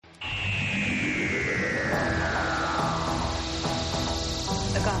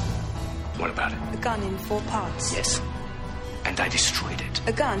about it? A gun in 4 parts. Yes. And I destroyed it.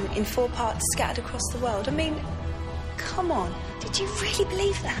 A gun in 4 parts scattered across the world. I mean, come on. Did you really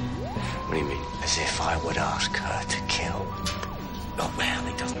believe that? What do you mean? As if I would ask her to kill. Oh, well,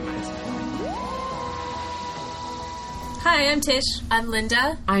 it doesn't matter. Hi, I'm Tish. I'm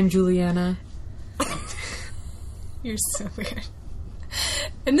Linda. I'm Juliana. You're so weird.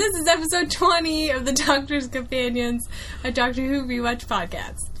 And this is episode 20 of the Doctor's Companions, a Doctor Who rewatch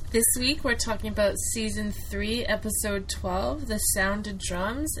podcast. This week we're talking about Season 3, Episode 12, The Sound of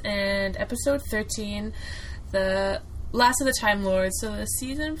Drums, and Episode 13, The Last of the Time Lords, so the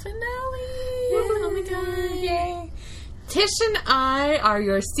season finale. Oh my god. Yay. Tish and I are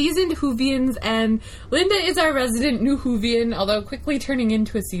your seasoned Whovians, and Linda is our resident new Whovian, although quickly turning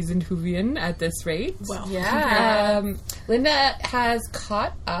into a seasoned Whovian at this rate. Well, yeah. Linda has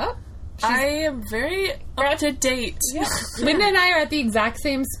caught up. I am very up to date. Yeah. Linda and I are at the exact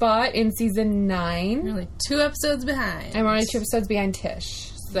same spot in season 9. We're only 2 episodes behind. And we're only 2 episodes behind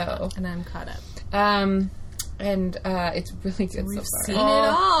Tish. So, and I'm caught up. And it's really good We've so far. seen it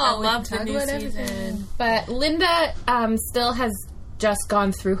all. I love the new season. But Linda still has just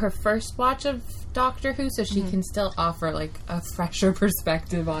gone through her first watch of Doctor Who, so she can still offer like a fresher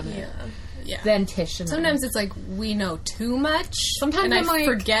perspective on it than Tish and Sometimes it's like we know too much. Sometimes and I'm I like,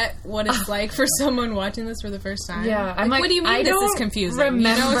 forget what it's like for someone watching this for the first time. Yeah, I'm like, what do you mean I this don't is confusing? remember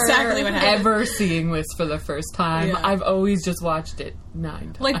You know exactly what happened. ever seeing this for the first time. Yeah. I've always just watched it 9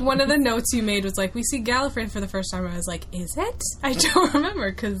 times. Like, one of the notes you made was like, we see Gallifrey for the first time. I was like, is it? I don't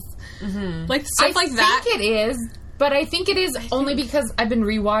remember, because, like, stuff like that. I think it is, but I think it is only because I've been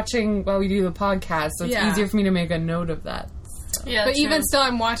rewatching while we do the podcast, so it's easier for me to make a note of that. Yeah, but true. even still,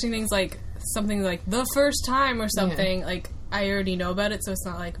 I'm watching things like, something like the first time or something, like, I already know about it, so it's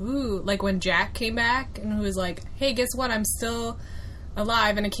not like, ooh, like when Jack came back and who was like, hey, guess what, I'm still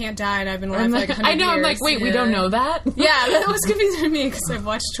alive and I can't die and I've been alive for like 100 years. I know, I'm like, wait, we don't know that? Yeah, that was confusing to me because I've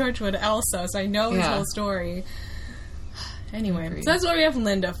watched Torchwood also, so I know his whole story. Anyway, so that's what we have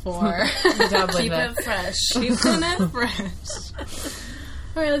Linda for. Keep it fresh. Keeping it fresh.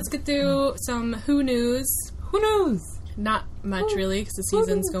 Alright, let's get through some Who news. Who knows? Not much, really, because the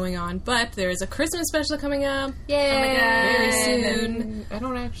season's going on. But there is a Christmas special coming up. Yay! Oh my god. Very soon. I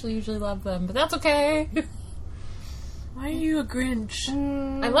don't actually usually love them, but that's okay. Why are you a Grinch?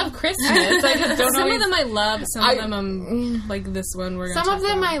 I love Christmas. I just don't Some always... of them I love, some of them I'm... Like this one we're going to Some of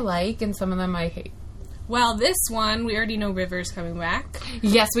them about. I like, and some of them I hate. Well, this one, we already know River's coming back.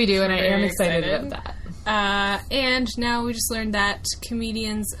 Yes, we do, and I am Very excited excited. about that. And now we just learned that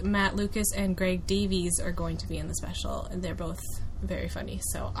comedians Matt Lucas and Greg Davies are going to be in the special, and they're both very funny.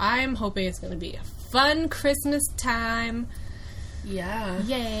 So I'm hoping it's going to be a fun Christmas time. Yeah.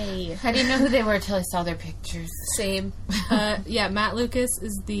 Yay. I didn't know who they were until I saw their pictures. Same. Yeah, Matt Lucas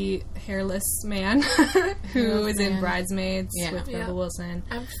is the hairless man who is in Bridesmaids with Rebel Wilson.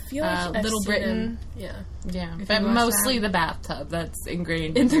 I feel like I've Little seen Britain. him. Yeah. Yeah, If but you watch mostly that. the bathtub that's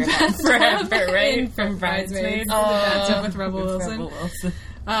ingrained In in the your head bathtub. forever, right? From Bridesmaids. Oh, Bathtub with Rebel Wilson.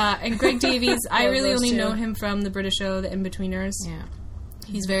 And Greg Davies, I Love really those only two. know him from the British show The In-Betweeners. Yeah.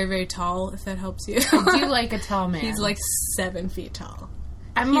 He's very, very tall, if that helps you. I do like a tall man. He's like 7 feet tall.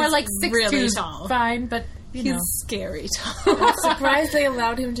 I'm more he's like 6'2", really tall. fine, but He's you know. scary tall. I'm surprised they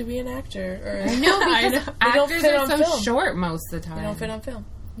allowed him to be an actor. Or I know, because They don't actors fit are on so film. short most of the time. They don't fit on film.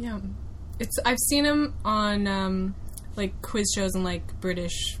 Yeah. I've seen him on like quiz shows and like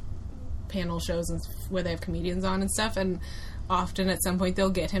British panel shows and where they have comedians on and stuff, and often at some point they'll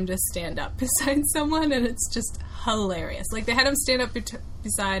get him to stand up beside someone, and it's just hilarious. Like they had him stand up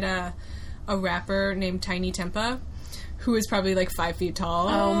beside a rapper named Tiny Tempa, who is probably like 5 feet tall.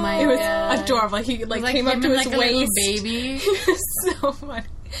 Oh my It was God. adorable. He like came him up to and, his like, a little waist. baby. He was so funny.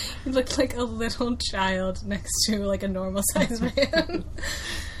 He looked like a little child next to like a normal sized man.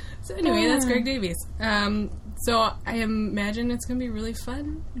 So anyway, that's Greg Davies. So I imagine it's going to be really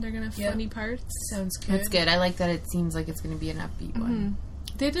fun. They're going to have funny parts. Sounds good. That's good. I like that it seems like it's going to be an upbeat one.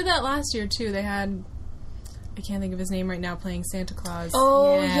 They did that last year too. They had, I can't think of his name right now, playing Santa Claus.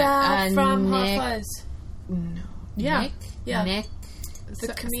 Oh, Yeah, yeah, from Nick- Hot Fuzz. No. Yeah. Nick? Yeah. Nick?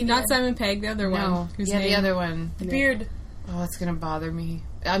 The comedian. Not Simon Pegg, the other one. No. Whose Yeah, name? the other one. The beard. Oh, it's going to bother me.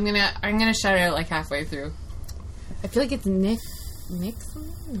 I'm gonna shout it out like halfway through. I feel like it's Nick.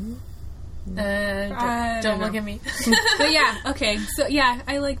 Nixon? Don't look at me. But yeah, okay. So yeah,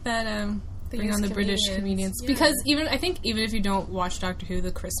 I like that. Bring use on the British comedians. comedians Yeah. because I think even if you don't watch Doctor Who,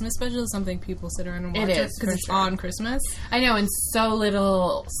 the Christmas special is something people sit around and watch. It is, because for it's sure. on Christmas. I know, and so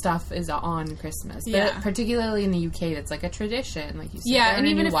little stuff is on Christmas. But Yeah. particularly in the UK, that's like a tradition. Like you sit Yeah, down and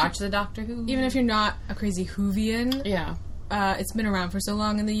even you if watch the Doctor Who. Even if you're not a crazy Whovian, Yeah. it's been around for so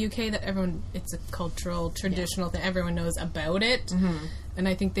long in the UK that it's a cultural, traditional thing. Everyone knows about it. Mm-hmm. And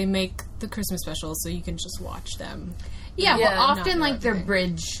I think they make the Christmas specials so you can just watch them. Yeah, well, often, like, they're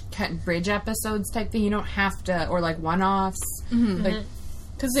bridge episodes type thing. You don't have to, or, like, one-offs. Mm-hmm. Like,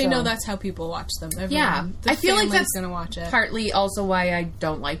 because they know that's how people watch them. I feel like that's gonna watch it. Partly also why I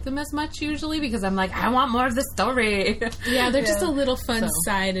don't like them as much usually, because I'm like, I want more of the story. Yeah, they're just a little fun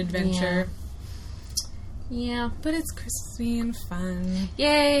side adventure. Yeah, but it's Christmassy and fun.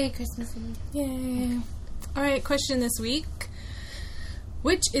 Yay, Christmassy. Yay. All right, question this week.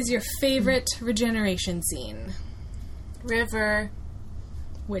 Which is your favorite regeneration scene? River.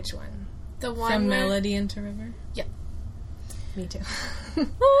 Which one? The one from Melody into River? Yeah. Me too.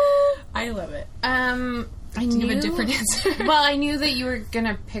 I love it. I Do you have a different answer? Well, I knew that you were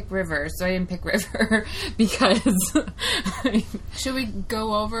gonna pick River, so I didn't pick River because. Should we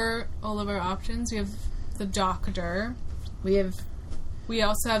go over all of our options? We have the Doctor. We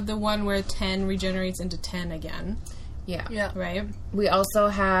also have the one where 10 regenerates into 10 again. Yeah. Right. We also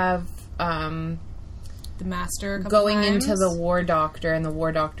have the Master going times. into the War Doctor, and the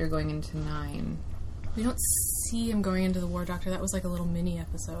War Doctor going into 9. We don't see him going into the War Doctor. That was like a little mini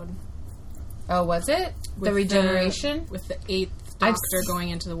episode. Oh, was it? The regeneration? With the 8th Doctor going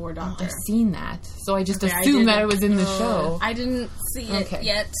into the War Doctor. I've seen that. So I just assumed that it was in the show. I didn't see it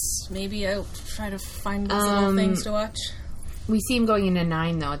yet. Maybe I'll try to find those little things to watch. We see him going into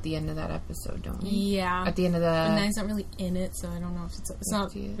 9, though, at the end of that episode, don't we? Yeah. At the end of the... And 9's not really in it, so I don't know if it's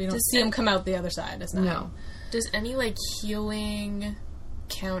not... We don't see him come out the other side. It's not. No. Does any, like, healing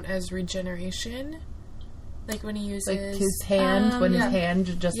count as regeneration? Like when he uses... Like his hand, his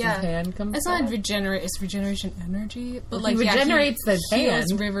hand comes It's not it's regeneration energy. But like, he regenerates his hand.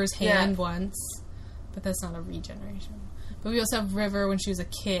 He River's hand once. But that's not a regeneration. But we also have River when she was a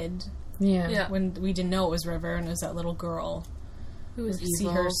kid. Yeah. When we didn't know it was River and it was that little girl. Who was evil. See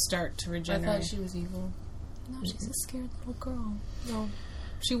her start to regenerate. I thought she was evil. No, she's a scared little girl. No.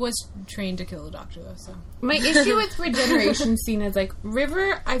 She was trained to kill the Doctor, though, so... My issue with regeneration scene is, like,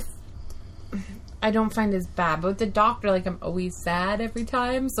 River, I don't find as bad, but with the Doctor, like, I'm always sad every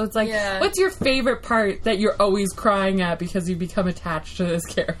time, so it's like, what's your favorite part that you're always crying at because you become attached to this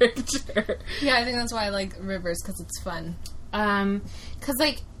character? Yeah, I think that's why I like Rivers, because it's fun. Because,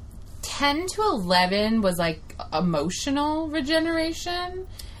 like, 10 to 11 was, like, emotional regeneration.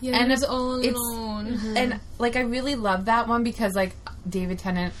 Yeah, and it's all alone. And, like, I really love that one because, like, David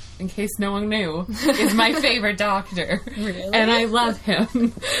Tennant, in case no one knew, is my favorite Doctor. Really? And I love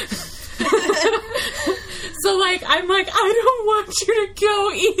him. So, like, I'm like, I don't want you to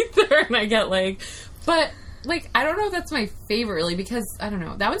go either. And I get, like... But, like, I don't know if that's my favorite, really, because, I don't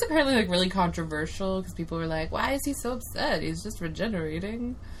know. That one's apparently, like, really controversial because people were like, why is he so upset? He's just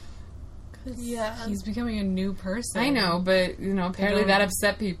regenerating. Yeah. He's becoming a new person. I know, but, you know, apparently that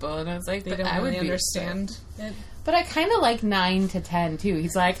upset people. And I was like, they don't really understand it. But I kind of like 9 to 10, too.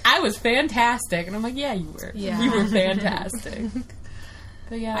 He's like, I was fantastic. And I'm like, yeah, you were. Yeah. You were fantastic.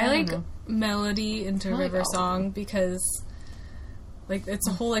 But yeah, I like Melody into River Song because, like, it's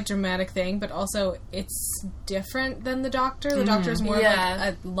a whole, like, dramatic thing, but also it's different than the Doctor. The Doctor is more like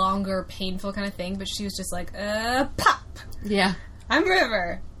a longer, painful kind of thing, but she was just like, pop! Yeah. I'm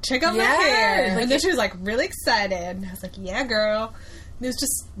River. Check out my hair. Like, and then she was, like, really excited. And I was like, yeah, girl. And it was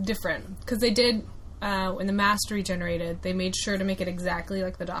just different. Because they did, when the Master regenerated, they made sure to make it exactly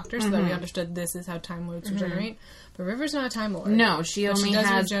like the Doctor so that we understood this is how Time Lords regenerate. But River's not a Time Lord. No, she only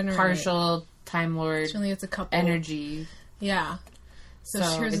has partial Time Lord she only gets a couple. Energy. Yeah. So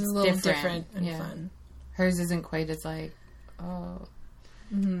hers is a little different and fun. Hers isn't quite as, like,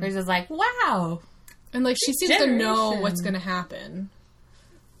 hers is like, wow. And, like, she seems to know what's going to happen.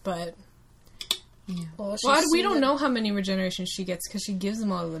 But... Yeah. Well, we don't know how many regenerations she gets because she gives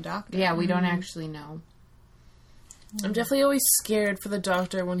them all to the Doctor. Yeah, we don't actually know. I'm definitely always scared for the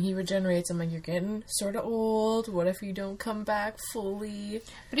Doctor when he regenerates. I'm like, you're getting sort of old. What if you don't come back fully?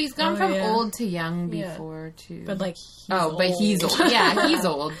 But he's gone from old to young before, too. But, like, he's old. Yeah, he's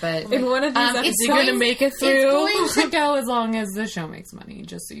old, but... In one of these episodes, is he going to make it through? It's going to go as long as the show makes money,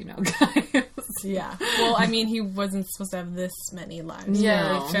 just so you know, guys. Yeah. Well, I mean, he wasn't supposed to have this many lives.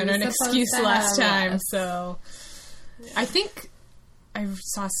 Yeah. They found an excuse last time, so... I think I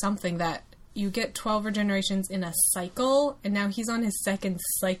saw something that you get 12 regenerations in a cycle, and now he's on his second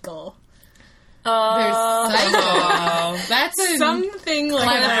cycle. There's cycle. That's something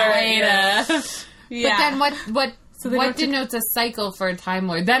like that. Yeah. But then what denotes a cycle for a Time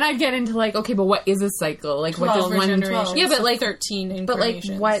Lord? Then I get into, like, okay, but what is a cycle? Like, what does 1 12? Yeah, but, like, 13 incarnations.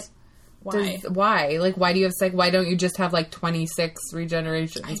 But, like, what... Why? Like, why do you have why don't you just have, like, 26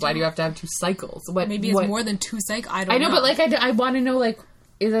 regenerations? Why do you have to have 2 cycles? Maybe it's more than 2 cycles. I know. But, like, I want to know, like,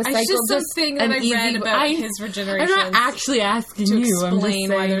 is a cycle just something that I read about his regeneration. I'm not actually asking you. I'm just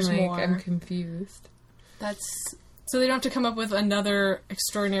saying, why there's like, more. I'm confused. So they don't have to come up with another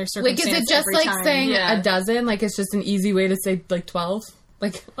extraordinary circumstance. Like, is it just like time? saying a dozen? Like, it's just an easy way to say, like, 12?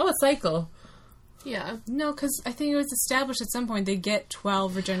 Like, a cycle. Yeah. No, because I think it was established at some point they get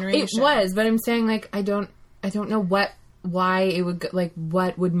 12 regeneration. It was, but I'm saying, like, I don't know why it would, like,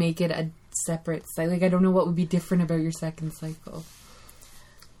 what would make it a separate cycle. Like, I don't know what would be different about your second cycle.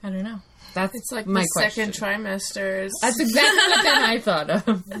 I don't know. It's like my the question. second trimesters. That's exactly what I thought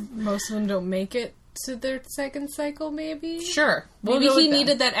of. Most of them don't make it to their second cycle, maybe? Sure. Maybe he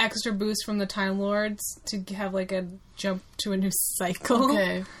needed that extra boost from the Time Lords to have, like, a jump to a new cycle.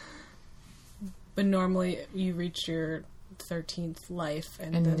 Okay. But normally you reach your 13th life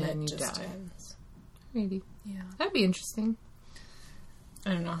and then it just ends. Maybe. Yeah. That'd be interesting.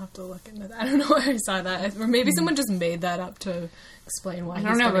 I don't know. I'll have to look into that. I don't know where I saw that. Or maybe someone just made that up to explain why. I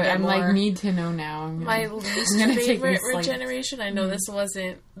don't know, but I'm like, need to know now. My least favorite regeneration, I know this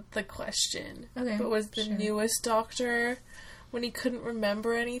wasn't the question, but was the newest Doctor when he couldn't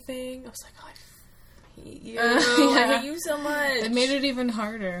remember anything. I was like, I hate you. I hate you so much. It made it even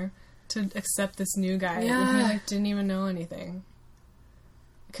harder to accept this new guy. Yeah. He, like, didn't even know anything.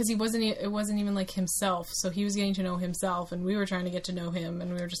 Because it wasn't even, like, himself. So he was getting to know himself, and we were trying to get to know him,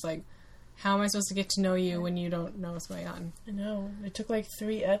 and we were just like, how am I supposed to get to know you when you don't know what's going on? I know. It took, like,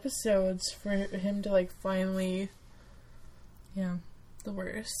 3 episodes for him to, like, finally... Yeah. The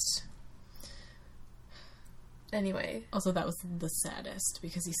worst. Anyway. Also, that was the saddest,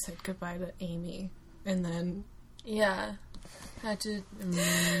 because he said goodbye to Amy, and then... Yeah. Had to...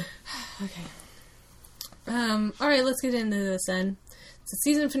 Okay. Alright, let's get into this then. It's a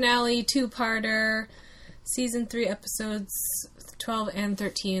season finale, 2-parter, season 3 episodes 12 and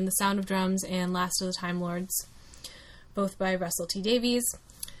 13, The Sound of Drums and Last of the Time Lords, both by Russell T. Davies.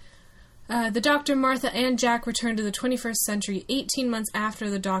 The Doctor, Martha, and Jack return to the 21st century 18 months after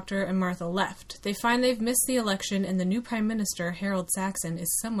the Doctor and Martha left. They find they've missed the election, and the new Prime Minister, Harold Saxon,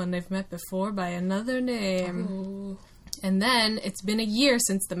 is someone they've met before by another name. Ooh. And then, it's been a year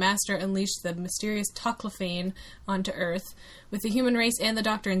since the Master unleashed the mysterious Toclophane onto Earth. With the human race and the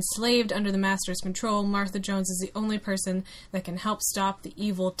Doctor enslaved under the Master's control, Martha Jones is the only person that can help stop the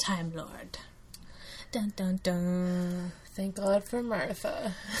evil Time Lord. Dun dun dun. Thank God for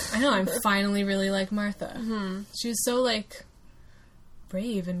Martha. I know, I'm finally really like Martha. Mm-hmm. She was so, like,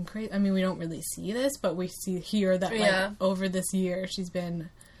 brave and crazy. I mean, we don't really see this, but we hear that, like, over this year, she's been...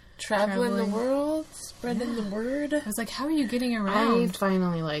 Traveling the world, spreading the word. I was like, how are you getting around? I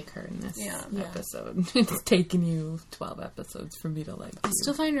finally like her in this episode. It's taken you 12 episodes for me to like I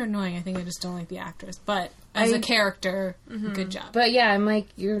still find her annoying. I think I just don't like the actress. But as a character, good job. But yeah, I'm like,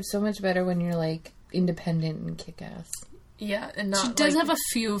 you're so much better when you're like independent and kick-ass. Yeah, and not she does have a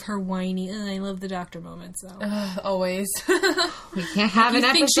few of her whiny, I love the Doctor moments, though. Always. We can't have an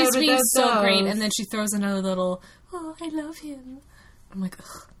episode think she's being so those. great, and then she throws another little, oh, I love him. I'm like,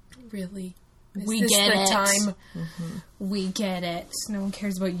 ugh. Really? We get it. Time? Mm-hmm. We get it. No one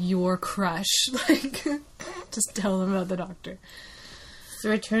cares about your crush. Like, just tell them about the Doctor. It's the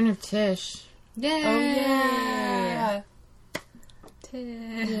return of Tish. Yay! Oh, yeah!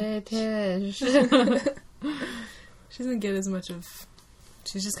 Tish. Yay, Tish. She doesn't get as much of...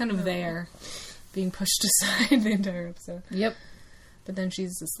 She's just kind of there, being pushed aside the entire episode. Yep. But then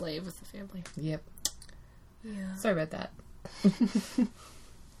she's a slave with the family. Yep. Yeah. Sorry about that.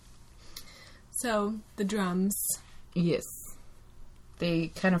 So, the drums. Yes.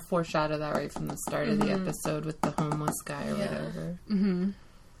 They kind of foreshadow that right from the start of the episode with the homeless guy or whatever. Mm-hmm.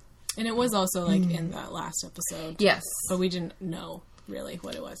 And it was also, like, in that last episode. Yes. But we didn't know, really,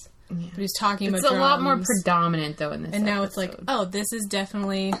 what it was. Yeah. But he's talking about drums. It's a lot more drums. predominant, though, in this And now episode. it's like, oh, this is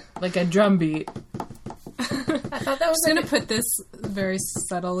definitely... like a drum beat. I thought that was... I'm going to put this very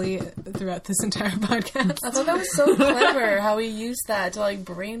subtly throughout this entire podcast. I thought that was so clever, how he used that to, like,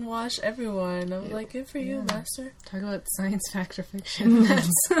 brainwash everyone. I was like, good for you, Master. Talk about science fact or fiction. That's,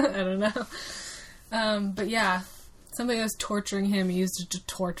 I don't know. But yeah, something that was torturing him, he used it to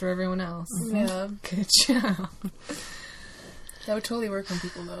torture everyone else. Mm-hmm. Yeah. Good job. That would totally work on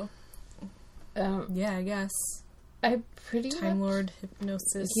people, though. Yeah, I guess. I pretty Time much... Lord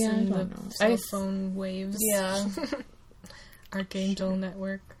hypnosis Yeah, and I the don't know. cell phone waves. Yeah. Archangel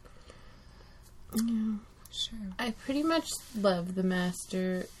network. Yeah. Sure. I pretty much love the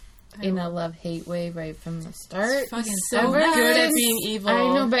Master in a love-hate way right from the start. He's fucking So good at being evil.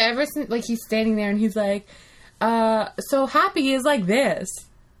 I know, but ever since, like, he's standing there and he's like, so Happy is like this.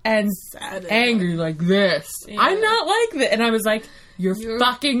 and Sad angry like this. Yeah. I'm not like this. And I was like, you're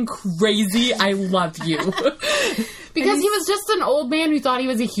fucking crazy. I love you. Because he was just an old man who thought he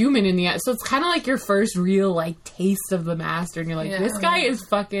was a human in the end. So it's kind of like your first real, like, taste of the master. And you're like, this guy is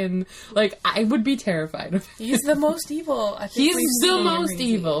fucking, like, I would be terrified of him. He's the most evil. I think He's the most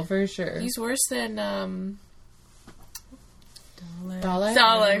evil, for sure. He's worse than,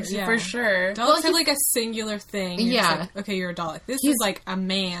 Daleks, for sure. Daleks have like a singular thing. You're just like, okay, you're a Dalek. This is like a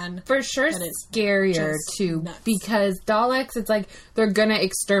man. For sure scarier too. Nuts. Because Daleks, it's like they're gonna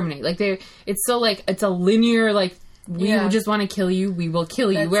exterminate. Like it's so like it's a linear like we just want to kill you, we will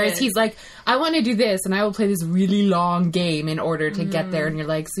kill you. That's Whereas it. he's like, I want to do this and I will play this really long game in order to get there. And you're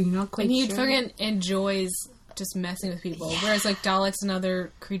like, so you're not quite And he sure. fucking enjoys just messing with people. Whereas like Daleks and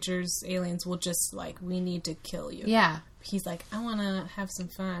other creatures, aliens will just like, we need to kill you. Yeah. He's like, I want to have some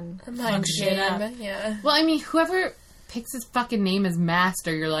fun. I'm Fuck like, shit up. yeah. Well, I mean, whoever picks his fucking name as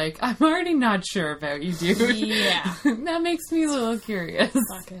Master, you're like, I'm already not sure about you, dude. Yeah. That makes me a little curious.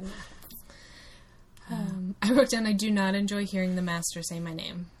 Fucking. I wrote down, I do not enjoy hearing the Master say my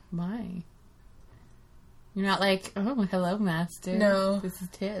name. Why? You're not like, oh, hello, Master. No. This is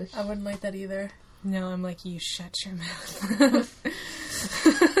Tish. I wouldn't like that either. No, I'm like, you shut your mouth.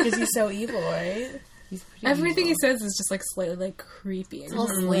 Because he's so evil, right? He's pretty Everything evil. he says is just like slightly like creepy. And It's all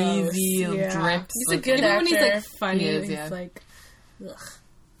gross. sleazy, drips. He's a good Even when he's like actor. funny, He is, he's yeah. like, ugh.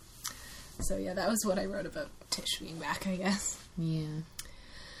 So yeah, that was what I wrote about Tish being back, I guess. Yeah.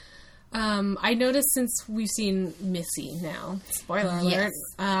 I noticed since we've seen Missy now, spoiler alert.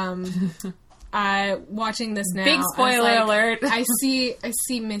 Watching this now, Big spoiler I was like, alert. I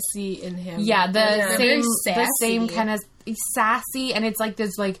see Missy in him. Yeah, They're very the same sassy. kind of sassy, and it's like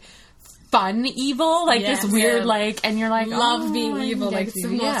this like fun evil, like Yes. this weird Yeah. like, and you're like, Love being I evil. get Like it's you.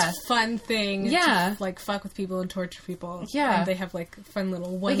 the Yeah. most fun thing. Yeah. to, like fuck with people and torture people. Yeah. and they have like fun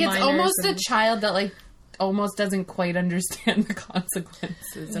little Like one-liners. it's almost a and, child that like almost doesn't quite understand the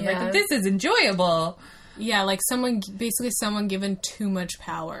consequences. And Yeah. like, this is enjoyable. yeah, like someone given too much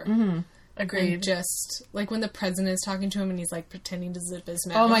power. Agreed. And just like when the president is talking to him and he's like pretending to zip his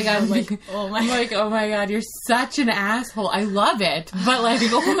mouth. Oh my god! I'm like, oh my, I'm like, oh my god, you're such an asshole. I love it, but like,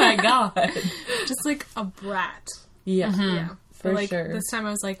 oh my god, just like a brat. yeah, Yeah, for but, like, sure. This time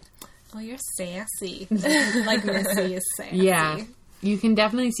I was like, oh, you're sassy. Like Missy is sassy. Yeah, you can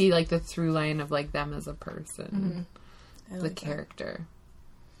definitely see like the through line of like them as a person, I the like that. character.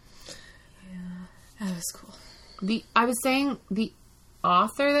 That was cool. I was saying the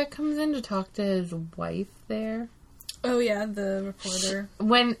author that comes in to talk to his wife there. Oh yeah, the reporter.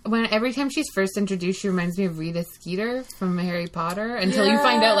 When every time she's first introduced, she reminds me of Rita Skeeter from Harry Potter. Until you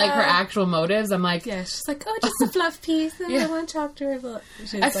find out like her actual motives, I'm like, Yeah, she's like, oh, just a fluff piece. And I want to talk to her. But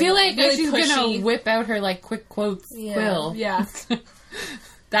she's, I feel like really she's pushy. gonna whip out her like quick quotes quill. Yeah,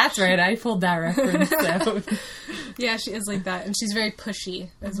 That's right. I pulled that reference out. yeah, she is like that, and she's very pushy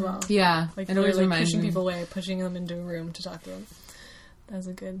as well. Yeah, Like it always literally reminds pushing me. people away, pushing them into a room to talk to them. That was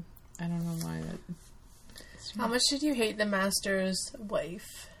a good. I don't know why that. How much did you hate the Master's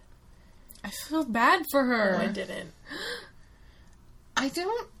wife? I feel bad for her. No, I didn't. I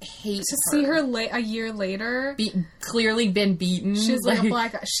don't hate To see her a year later. clearly been beaten. She's like a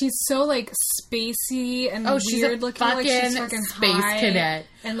black guy. She's so like spacey and she's a weird looking. Like she's fucking space high cadet.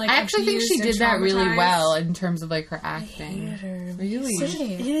 And like I actually think she abused did and that really traumatized. well in terms of like her acting. Her. Really? Such an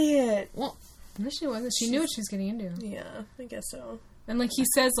idiot. Well, No, she wasn't. She knew what she was getting into. Yeah, I guess so. And like he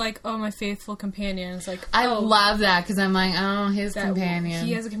says, like, "Oh, my faithful companion." It's like I love that because I'm like, oh, his companion.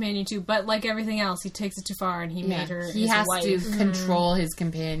 He has a companion too, but like everything else, he takes it too far, and he made her. He his has wife. to control his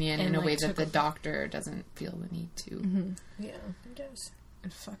companion And, in a like, way that took the her- doctor doesn't feel the need to. Yeah, I guess.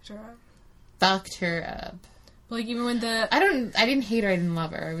 and fucked her up. Fucked her up. But, like even when the I didn't hate her. I didn't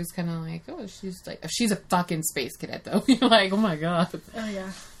love her. I was kind of like, oh, she's a fucking space cadet though. You're like, oh my god. oh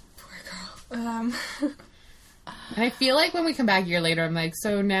yeah, poor girl. And I feel like when we come back a year later, I'm like,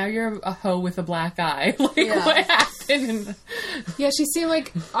 so now you're a hoe with a black eye. Like, Yeah. what happened? Yeah, she seemed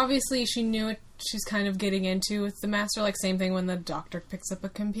like obviously she knew what she's kind of getting into with the Master. Like same thing when the doctor picks up a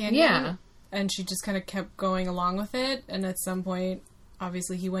companion. Yeah. And she just kind of kept going along with it. And at some point,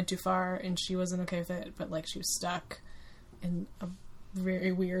 obviously he went too far and she wasn't okay with it. But like she was stuck in a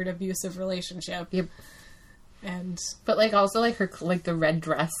very weird abusive relationship. Yep. And But like also like her like the red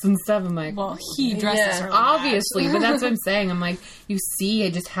dress and stuff. I'm like, well, he dresses Yeah. her like that. obviously, but that's what I'm saying. I'm like, you see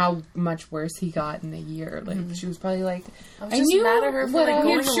just how much worse he got in a year. Like she was probably like, I was just mad at her for like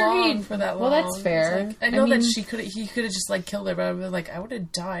going along for that long. Well, that's fair. It's like, I know mean, that he could have just like killed her, but I would like I would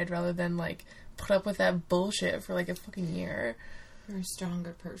have died rather than like put up with that bullshit for like a fucking year. you're a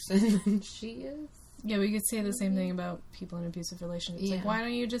stronger person than she is. Yeah, we could say the same thing about people in abusive relationships. Yeah. Like, why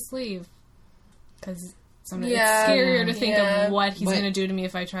don't you just leave? Because it's scarier to think of what he's going to do to me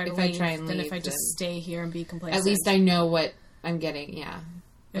if I try to leave than if I just stay here and be complacent. At least I know what I'm getting,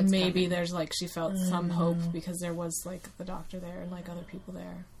 And maybe there's, like, she felt some hope because there was, like, the doctor there and, like, other people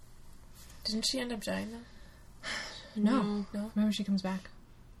there. Didn't she end up dying, though? No. Remember, she comes back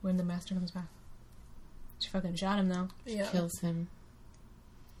when the master comes back. She fucking shot him, though. Yeah. Kills him.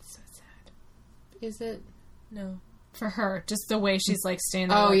 So sad. Is it? No. For her, just the way she's, like, standing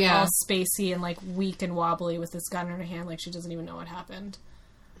there, all spacey and, like, weak and wobbly with this gun in her hand, like, she doesn't even know what happened.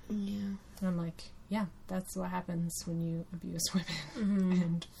 Yeah. And I'm like, yeah, that's what happens when you abuse women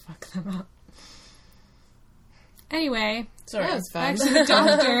and fuck them up. Anyway, Sorry, that was fun. back to the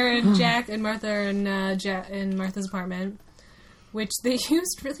doctor and Jack and Martha in Martha's apartment, which they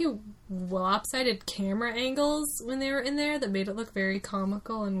used really lopsided camera angles when they were in there that made it look very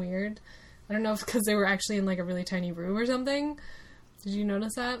comical and weird. I don't know if because they were actually in, like, a really tiny room or something. Did you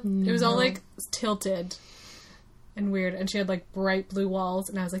notice that? No. It was all, like, tilted and weird, and she had, like, bright blue walls,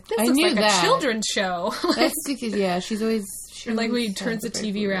 and I was like, this is like a children's show. That's because, she's always... Or, like, when he turns the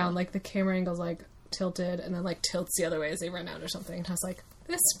TV around, like, the camera angle's, like, tilted, and then, like, tilts the other way as they run out or something, and I was like,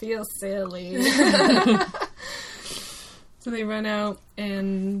 this feels silly. So they run out,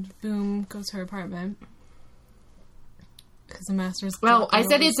 and boom, goes to her apartment. Because the master's... Well, I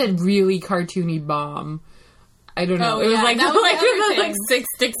said it's a really cartoony bomb. I don't know. Oh, it was yeah, like, that was it was like 6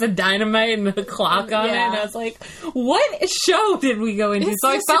 sticks of dynamite and a clock on it, and I was like, what show did we go into? It's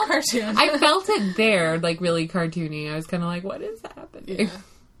so just a cartoon. I felt it there, like, really cartoony. I was kind of like, what is happening? Yeah.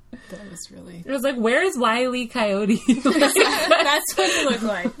 That was really... It was like, where's Wile E. Coyote? That's what it looked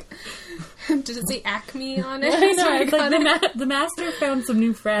like. Did it say Acme on it? I know. It's like the master found some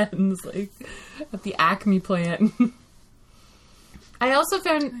new friends, like, at the Acme plant. I also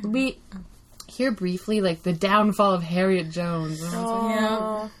found, we hear briefly, like, the downfall of Harriet Jones.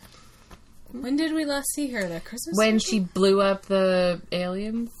 Yeah. When did we last see her? That Christmas? When she blew up the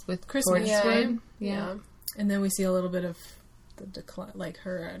aliens with Christmas. Torchwood. Yeah. And then we see a little bit of the decline, like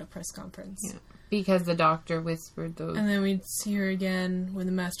her at a press conference. Yeah. Because the doctor whispered those. And then we see her again when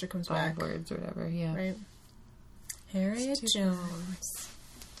the master comes 5 back. words or whatever, yeah. Right. Harriet Jones.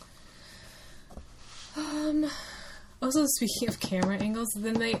 Also, speaking of camera angles,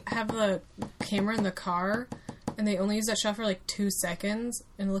 then they have the camera in the car, and they only use that shot for, like, 2 seconds,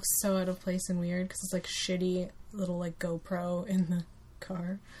 and it looks so out of place and weird, because it's, like, shitty little, like, GoPro in the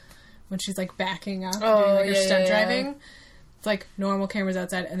car when she's, like, backing up, doing, like, her stunt driving. It's, like, normal cameras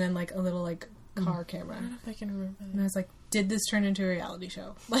outside, and then, like, a little, like, car camera. I don't know if I can remember that. And I was like, did this turn into a reality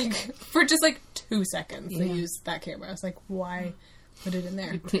show? Like, for just, like, 2 seconds, they used that camera. I was like, why put it in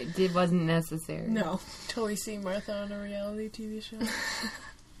there? It wasn't necessary. No. Totally see Martha on a reality TV show.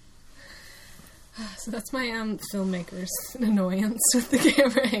 So that's my filmmaker's annoyance with the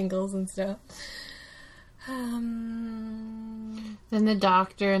camera angles and stuff. Then the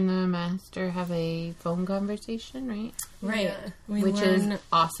doctor and the master have a phone conversation, right? Right. Yeah. Which is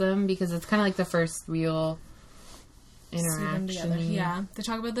awesome because it's kind of like the first real interaction. Yeah. They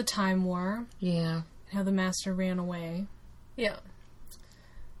talk about the Time War. Yeah. How the master ran away. Yeah.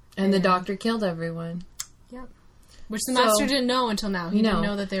 And the doctor killed everyone. Yep. Which the master didn't know until now. He didn't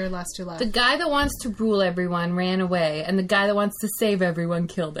know that they were last two left. The guy that wants to rule everyone ran away, and the guy that wants to save everyone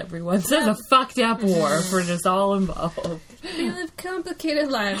killed everyone. So it's a fucked up war for just all involved. They live complicated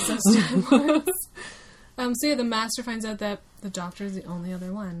lives, those Time Wars. So yeah, the master finds out that the doctor is the only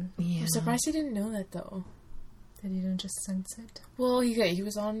other one. Yeah. I'm surprised he didn't know that, though. That he didn't just sense it. Well, he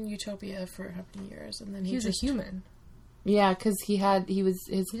was on Utopia for how many years, and then he was a human. Yeah, because he was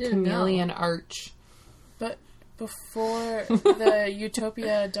his chameleon arch. But before the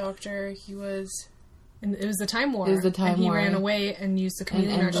Utopia doctor, he was... And it was the Time War. It was the Time War. And he ran away and used the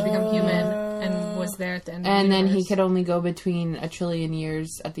chameleon arch to become human and was there at the end of the universe. And then he could only go between a trillion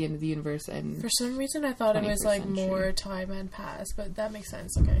years at the end of the universe and... For some reason, I thought it was, like, more time had passed, but that makes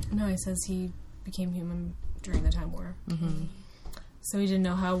sense, okay. No, he says he became human during the Time War. Mm-hmm. So he didn't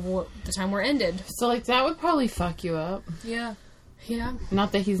know how the Time War ended. So, like, that would probably fuck you up. Yeah. Yeah.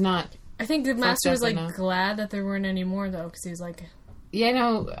 Not that he's not... I think the master was, like, glad that there weren't any more, though, because he was like... Yeah,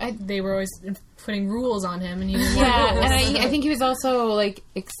 no, they were always putting rules on him, and he didn't want rules. And I think he was also, like,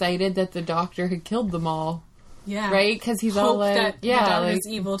 excited that the doctor had killed them all. Yeah. Right? Because he's all like... that the doctor's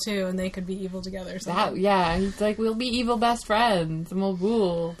evil, too, and they could be evil together or something. He's like, we'll be evil best friends, and we'll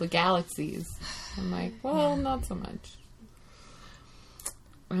rule the galaxies. I'm like, well, not so much.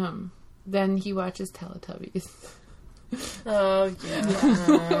 Then he watches Teletubbies. Oh,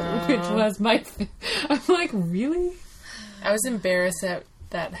 yeah. Which was my... I'm like, really? I was embarrassed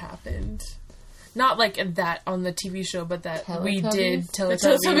that happened. Not like that on the TV show, but that we Teletubbies? did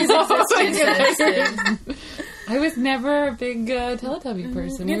Teletubbies existed. I was never a big Teletubby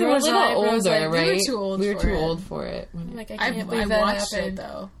person. Neither we were a was little I, but I was older, like, right? we were too old We were for too it. old for it. I'm like, I I can't believe that watched happened. it,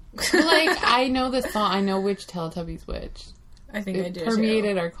 though. Like, I know the song. I know which Teletubbies which. I think I It did,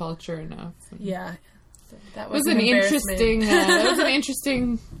 permeated our culture enough. Yeah. That It was an interesting. That was an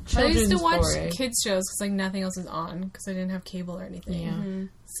interesting I children's used to watch story. kids shows because like nothing else was on because I didn't have cable or anything. Yeah.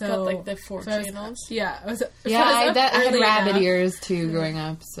 So Got, like, the 4 I was- channels. Yeah, I was I had early rabbit enough. ears too growing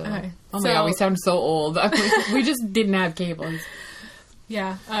up. So, Okay. oh my god, we sound so old. We just didn't have cable. It's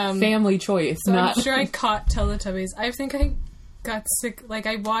Yeah, family choice, so not. I'm sure I caught Teletubbies. I think I got sick. Like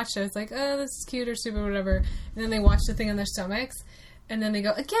I watched it, I was like, "Oh, this is cute or stupid, or whatever." And then they watch the thing on their stomachs, and then they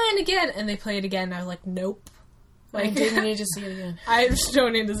go again, and they play it again. And I was like, "Nope." I didn't need to see it again. I just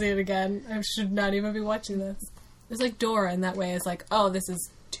don't need to see it again. I should not even be watching this. It's like Dora in that way. It's like, oh, this is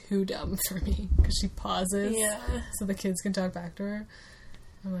too dumb for me because she pauses, so the kids can talk back to her.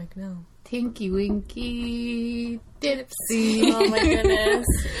 I'm like, no. Tinky Winky Dipsy. Oh my goodness.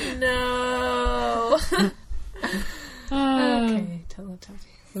 No. Okay, Teletubbies.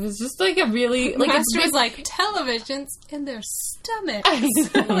 It was just like a really Master was like televisions in their stomachs.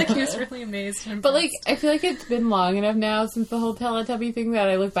 Like he was really amazed. And But, like, I feel like it's been long enough now since the whole Teletubby thing that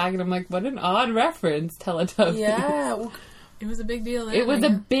I look back and I'm like, what an odd reference, Teletubby. Yeah. it was a big deal. It was a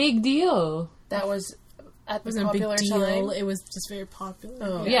big deal. That was at It the wasn't a big popular deal. time. It was just very popular.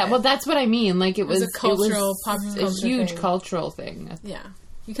 Oh. Yeah, well, that's what I mean. Like, it was a cultural, pop a culture huge thing. cultural thing. Yeah.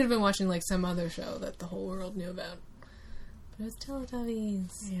 You could have been watching, like, some other show that the whole world knew about. But it was Teletubbies.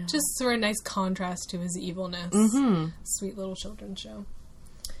 Yeah. Just for a nice contrast to his evilness. Mm-hmm. Sweet little children's show.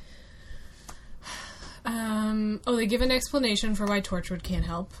 They give an explanation for why Torchwood can't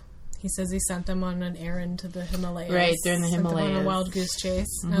help. He says he sent them on an errand to the Himalayas. Right, during the Sent them on Himalayas. a wild goose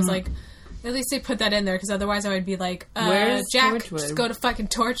chase. And I was like, at least they put that in there, because otherwise I would be like, Where's Jack, Torchwood? just go to fucking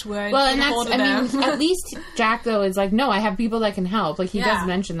Torchwood. Well, and get a that's, hold of I mean, them. at least Jack, though, is like, no, I have people that can help. Like, he Yeah. does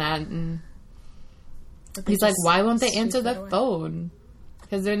mention that. And But they he's like, just why won't they sweep answer that the away. phone?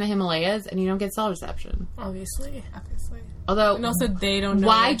 Because they're in the Himalayas and you don't get cell reception. Obviously. Obviously. Although, And also, they don't know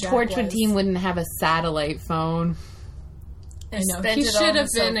why where Jack Torchwood was. team wouldn't have a satellite phone? I know. Spent He it should on have the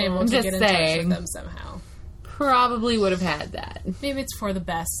cell been able phone. to Just get in touch saying. with them somehow. Probably would have had that. Maybe it's for the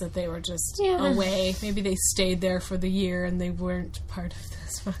best that they were just Yeah. away. Maybe they stayed there for the year and they weren't part of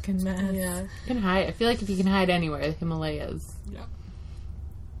this fucking mess. Yeah. You can hide. I feel like if you can hide anywhere, the Himalayas. Yeah.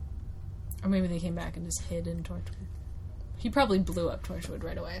 Or maybe they came back and just hid in Torchwood. He probably blew up Torchwood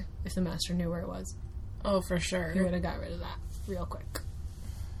right away if the Master knew where it was. Oh, for sure. He would have got rid of that real quick.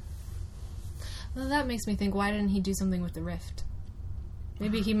 Well, that makes me think, why didn't he do something with the rift?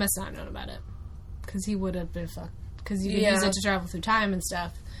 Maybe he must not have known about it. Because he would have been fucked. Because you could use it to travel through time and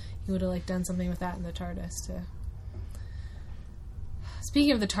stuff. He would have, like, done something with that in the TARDIS, too.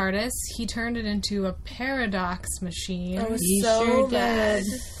 Speaking of the TARDIS, he turned it into a paradox machine. I was He so sure mad.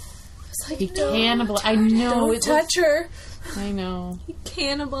 did. It's like, He cannibal. I know. Don't it touch her. I know. He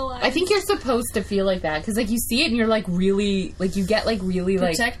cannibalized. I think you're supposed to feel like that because, like, you see it and you're like really, like, you get like really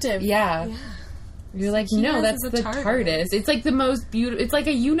Protective. like yeah. You're like, he no, has that's as the a TARDIS. TARDIS. It's like the most beautiful. It's like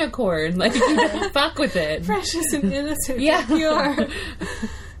a unicorn. Like, you don't fuck with it. precious and innocent. Yeah. Like you are.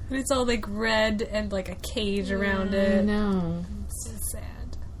 And it's all like red and like a cage around I it. know. It's so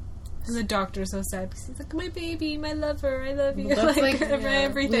sad. And the doctor's so sad because he's like, my baby, my lover, I love you. That's like like-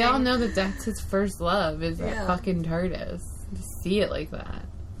 everything. We all know that that's his first love is that Yeah. fucking TARDIS. To see it like that.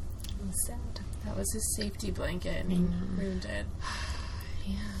 It's sad. That was his safety blanket, and he ruined it.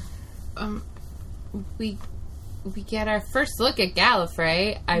 We get our first look at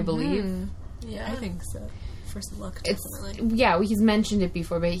Gallifrey, I believe. Yeah. I think so. First look, It's definitely. he's mentioned it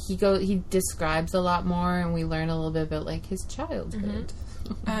before, but he describes a lot more, and we learn a little bit about like his childhood.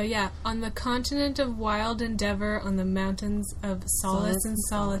 On the continent of wild endeavor, on the mountains of solace and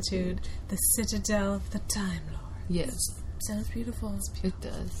solitude, the citadel of the Time Lord. Yes, Sounds beautiful. it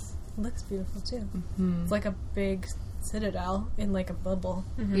does. It looks beautiful too. It's like a big citadel in like a bubble,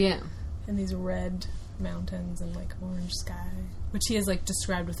 Yeah, and these red mountains and like orange sky, which he has like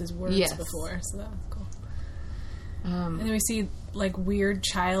described with his words Yes. before. So that was cool. And then we see like weird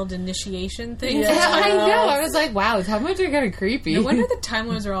child initiation things. yeah, I know. I was like, wow, how much are kind of creepy. No wonder the Time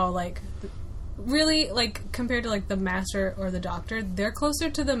Lords are all like really like compared to like the Master or the Doctor. They're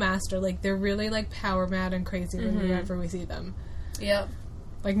closer to the Master. Like they're really like power mad and crazy whenever we see them. Yep.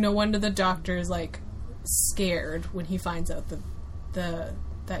 Like no wonder the Doctor is like scared when he finds out that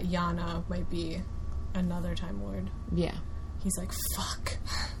Yana might be another Time Lord. Yeah, He's like, fuck.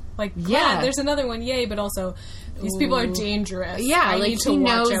 Like, Yeah. yeah, there's another one, yay, but also, these people are dangerous. Yeah, I like need to he watch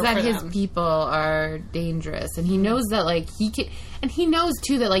knows out that for his them. people are dangerous, and he knows that like he can, and he knows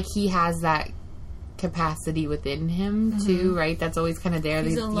too that like he has that capacity within him too, right? That's always kind of there.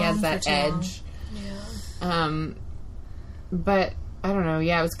 He has that edge. Yeah. But I don't know.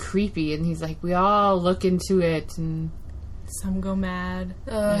 Yeah, it was creepy, and he's like, we all look into it, and some go mad.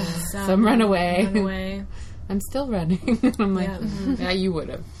 Some run away. Run away. I'm still running. I'm like, Yeah. yeah, you would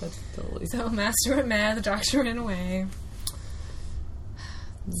have. That's totally. So Master went mad, the doctor ran away.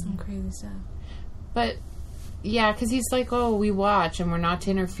 Some crazy stuff. But, yeah, because he's like, oh, we watch and we're not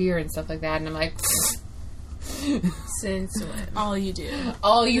to interfere and stuff like that. And I'm like, Since when? All you do.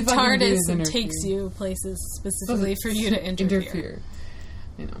 all you The fucking do TARDIS is interfere. takes you places specifically for you to interfere.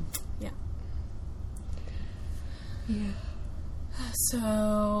 You know. Yeah.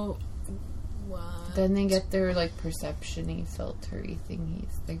 So, what? Then they get their, like, perception-y, filter-y thingies.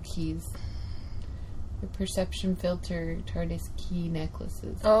 Their keys. Their perception filter TARDIS key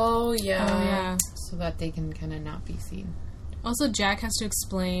necklaces. Oh, yeah. Oh, yeah. So that they can kind of not be seen. Also, Jack has to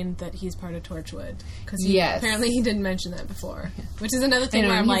explain that he's part of Torchwood. Because apparently he didn't mention that before. Which is another thing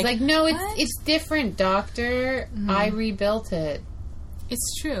where I'm he's like, no, what? it's different, Doctor. I rebuilt it.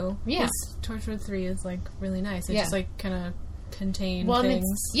 It's true. Yeah. Torchwood 3 is, like, really nice. It just, like, kind of contained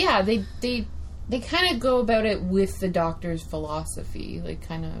things. Yeah, they kind of go about it with the Doctor's philosophy. Like,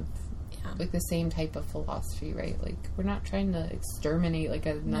 kind of... like the same type of philosophy, right? Like, we're not trying to exterminate like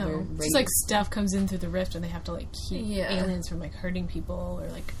another race. It's like stuff comes in through the rift and they have to like keep aliens from like hurting people or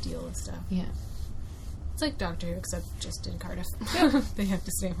like deal with stuff. Yeah. It's like Doctor Who, except just in Cardiff. They have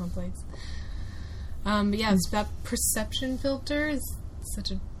to stay in one place. But yeah, that perception filter is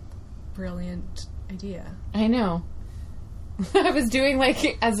such a brilliant idea. I know. I was doing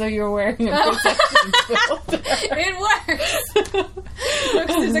like as though you were wearing a perception filter. It works! Look,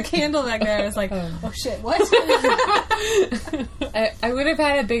 there's a candle back there. It's like, oh shit, what? I would have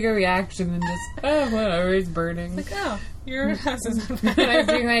had a bigger reaction than just, oh, whatever, it's burning. Like, oh, your house is on fire. And I was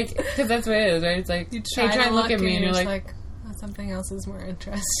being like, because that's what it is, right? It's like, You try to look at me and you're like oh, something else is more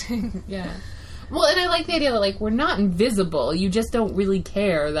interesting. yeah. Well, and I like the idea that, like, we're not invisible. You just don't really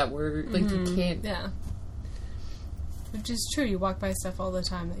care that we're, like, you can't. Yeah. Which is true. You walk by stuff all the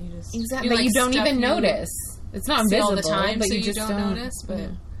time that you just... Exactly. That like, you don't even notice. It's not invisible. all the time, but so you just don't notice, but...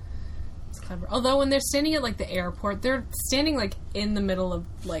 Yeah. It's clever. Although, when they're standing at, like, the airport, they're standing, like, in the middle of,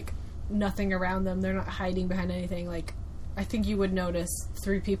 like, nothing around them. They're not hiding behind anything. Like, I think you would notice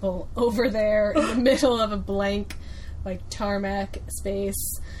 3 people over there in the middle of a blank, like, tarmac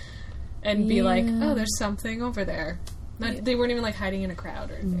space and be like, oh, there's something over there. They weren't even, like, hiding in a crowd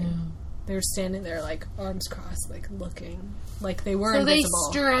or anything. No. They were standing there, like, arms crossed, like, looking. Like, they were invisible.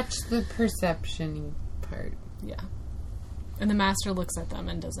 So they stretch the perception part. Yeah. And the Master looks at them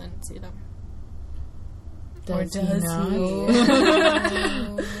and doesn't see them. Does he?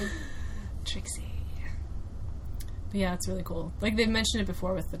 Trixie. But yeah, it's really cool. Like, they've mentioned it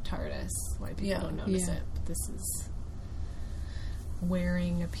before with the TARDIS, why people don't notice it. But this is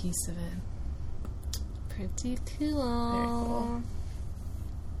wearing a piece of it. Pretty cool. Very cool.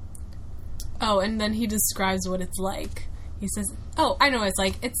 Oh, and then he describes what it's like. He says, oh, I know what it's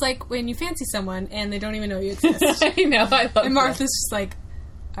like. It's like when you fancy someone and they don't even know you exist. I know, I love And Martha's just like,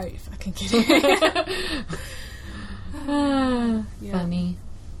 are you fucking kidding me? Funny.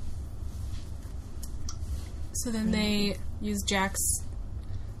 So then they use Jack's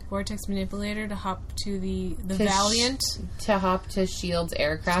vortex manipulator to hop to the Valiant. To hop to S.H.I.E.L.D.'s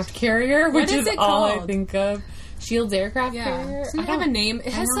aircraft carrier, which is all I think of. S.H.I.E.L.D.'s aircraft carrier? Doesn't it have a name?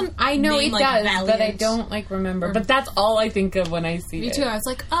 It has some I know name it like does, Valiant. but I don't, like, remember. But that's all I think of when I see it. Me too. I was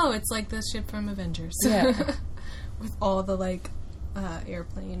like, oh, it's like the ship from Avengers. Yeah. With all the, like,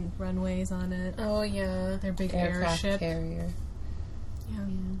 airplane runways on it. Oh, yeah. Their big aircraft airship. carrier. Yeah.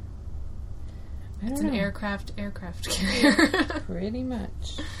 It's an aircraft carrier. Pretty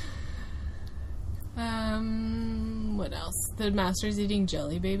much. What else? The Master's eating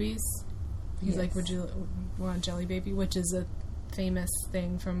jelly babies. He's like, would you want jelly baby? Which is a famous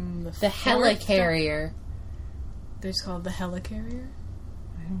thing from the helicarrier. They're called the helicarrier?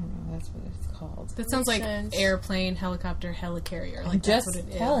 I don't know. That's what it's called. That sounds like airplane, helicopter, helicarrier. Like, I'm just that's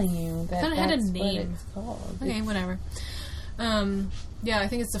what it telling is. you that I thought it had a name. What it's called. Okay, whatever. Yeah, I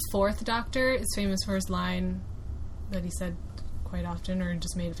think it's the 4th Doctor. It's famous for his line that he said quite often, or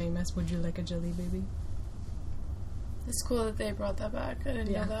just made it famous. Would you like a jelly baby? It's cool that they brought that back. I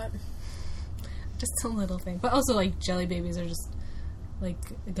didn't know that. Just a little thing. But also, like, jelly babies are just, like,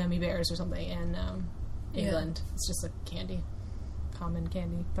 gummy bears or something in England. It's just a candy. Common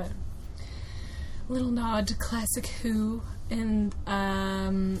candy. But, little nod to classic Who, and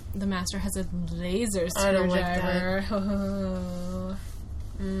the Master has a laser I don't like screwdriver.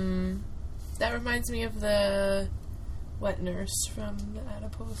 That reminds me of the wet nurse from the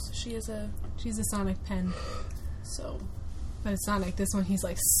Adipose. She's a Sonic pen. So, But it's Sonic. This one, he's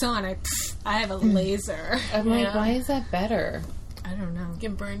like, Sonic, pff, I have a laser. I'm like, why is that better? I don't know. you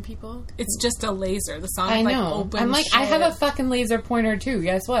can burn people. It's just a laser. The Sonic, I know. like, opens I'm like, shit. I have a fucking laser pointer too.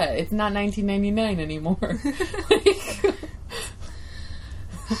 Guess what? It's not 1999 anymore.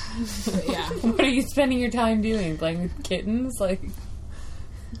 Yeah. What are you spending your time doing? Playing with kittens? Like,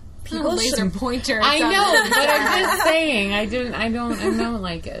 People laser pointer. I know, but I'm just saying. I don't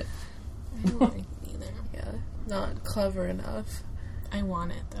like it. I don't like it either. Yeah, not clever enough. I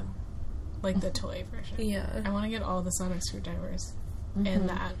want it, though. Like the toy version. Yeah. I want to get all the Sonic screwdrivers. And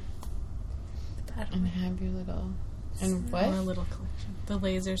that. And have your little... And what? I want a little collection. The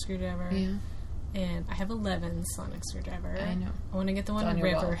laser screwdriver. Yeah. And I have 11 Sonic screwdriver. I know. I want to get the one on your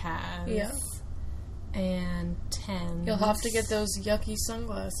River wall. has. Yeah. And 10. You'll have to get those yucky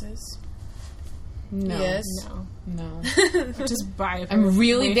sunglasses. No. Yes. No. No. Just buy a pair of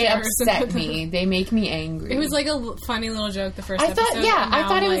They wafers. upset me. They make me angry. It was like a funny little joke the first I episode. thought, and I now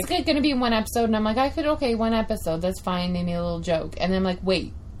thought it I'm was like, going to be one episode, and I'm like, one episode, that's fine, they made a little joke. And then I'm like,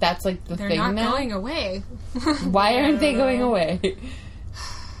 wait, that's like the They're thing not now? going away. Why aren't they going away?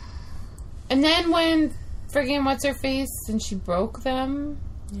 And then when friggin' what's-her-face, and she broke them?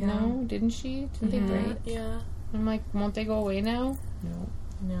 Yeah. No, didn't she? Didn't they break? Yeah. I'm like, won't they go away now? No.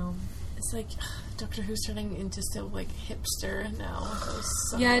 No. It's like Doctor Who's turning into still like hipster now.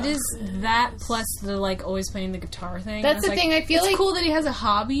 Yeah, it is that plus the like always playing the guitar thing. That's the like, thing, I feel it's like... cool that he has a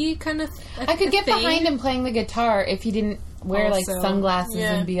hobby kind of. I could get behind him playing the guitar if he didn't wear like Also, sunglasses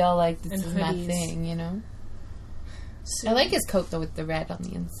yeah. and be all like, this And is my hoodies. thing, you know? I like his coat though with the red on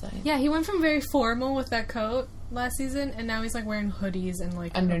the inside. Yeah, he went from very formal with that coat last season, and now he's like wearing hoodies and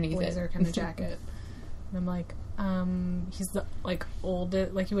like Underneath a blazer it. kind of jacket. And I'm like, he's the like old,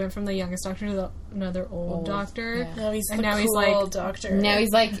 like he went from the youngest doctor to another old doctor. Yeah. Now he's And the now cool he's like doctor. Now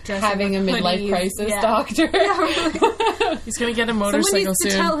he's like Dressing having a with midlife hoodies. crisis Yeah. doctor. He's gonna get a Someone motorcycle needs to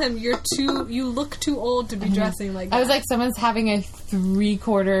soon. tell him you look too old to be dressing like that. I was like, someone's having a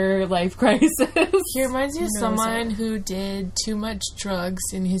 3/4 life crisis. He reminds me of knows someone who did too much drugs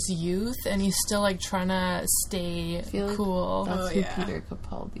in his youth, and he's still like trying to stay feel like cool That's yeah. who Peter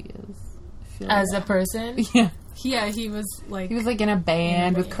Capaldi is. I feel as like a person. yeah, yeah, he was like he was like in a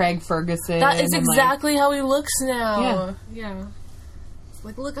band with Craig Ferguson. That is and, like, exactly how he looks now. yeah.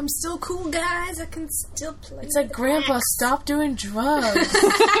 Like, look, I'm still cool, guys. I can still play. It's like, Grandpa, stop doing drugs.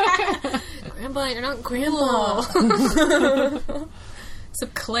 Grandpa, you're not Grandpa. cool.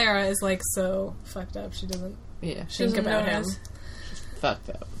 Except Clara is like so fucked up. She doesn't yeah, think about him. fucked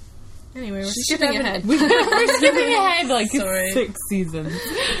up. Anyway, we're She skipping should have ahead. We're skipping ahead like Sorry. 6 seasons.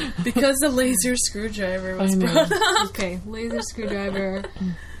 Because the laser screwdriver was I know. brought up. Okay, laser screwdriver,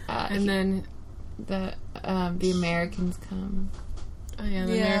 and then the Americans come. oh yeah,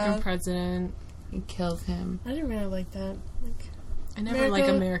 the Yeah. American president. He kills him. I didn't really like that. Like, I never America- like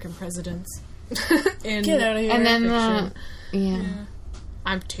American presidents. In get out of here. And then fiction. yeah.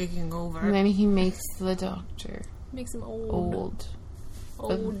 I'm taking over. And then he makes the doctor Makes him old. old.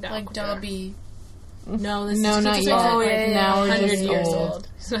 Old like doctor. Dobby. No, this No, is not just yet. like, Oh, yeah, Now we're 100 just years old. old.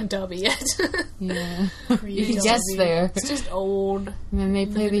 He's not Dobby yet. Yeah. Pre- He gets there. It's just old. And then they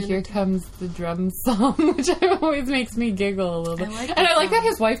play the Here Comes the Drum song, which always makes me giggle a little bit. like and that I like that song.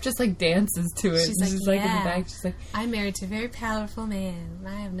 his wife just like dances to it. She's And like, like in the yeah. back, she's like, I'm married to a very powerful man.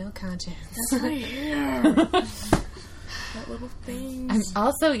 I have no conscience. That's my hair. That little thing. I'm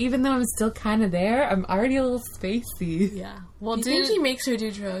also, even though I'm still kind of there, I'm already a little spacey. Yeah. Well, Do you think he makes her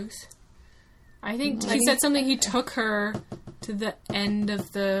do drugs? I think he said something. He took her to the end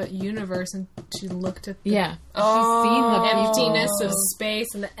of the universe and she looked at the Yeah. Oh. She's seen the emptiness people. of space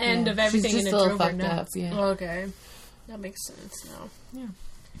and the end Yeah. of everything, She's and just it a little drove her fucked up. nuts. Yeah. Okay. That makes sense now.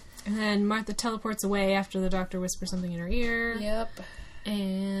 And then Martha teleports away after the doctor whispers something in her ear. Yep.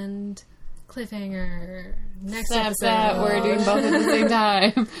 And cliffhanger. Next Except episode. that we're doing both at the same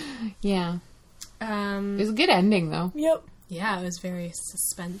time. Yeah. It was a good ending, though. Yep. Yeah, it was very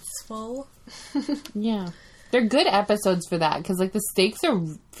suspenseful. Yeah. They're good episodes for that, because, like, the stakes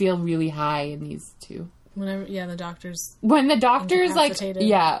feel really high in these two. Whenever, the doctor's When the doctor's, like,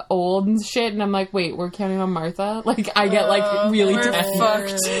 Incapacitated. old and shit, and I'm like, wait, we're counting on Martha? Like, I get, like, really we're tense.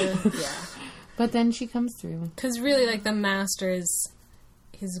 fucked. yeah. But then she comes through. Because really, like, the Master is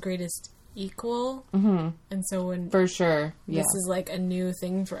his greatest equal. And so when... For sure. Yeah. This is, like, a new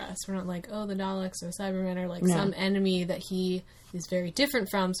thing for us. We're not like, oh, the Daleks or Cybermen are, like, some enemy that he is very different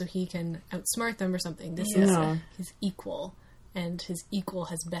from, so he can outsmart them or something. This is his equal, and his equal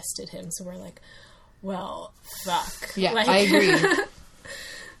has bested him. So we're like, well, fuck. Yeah, like, I agree.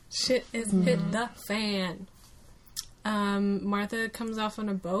 Shit is hit the fan. Martha comes off on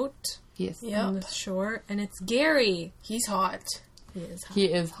a boat. Yes. On the shore, and it's Gary. He's hot. He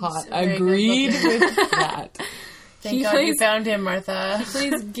is hot. He's very Agreed with that. Thank God you found him, Martha. He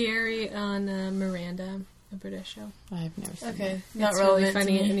plays Gary on Miranda, a British show. I've never seen Okay, that. not It's relevant really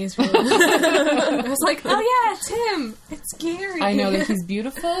funny, to me. and he's really... I was like, oh yeah, it's him. It's Gary. I know that he's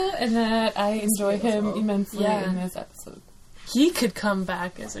beautiful and that I enjoy him immensely in this episode. He could come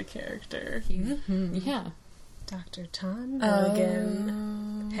back as a character. Yeah. Dr. Tom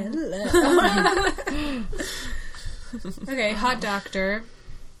Milligan. Hello. Okay, Hot Doctor.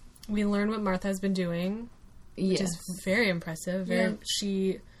 We learn what Martha has been doing, which is very impressive.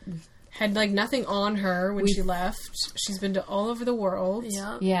 She had, like, nothing on her when she left. She's been to all over the world.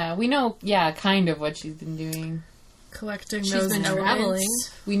 Yeah. Yeah, we know, kind of what she's been doing. Collecting She's those been elements. traveling.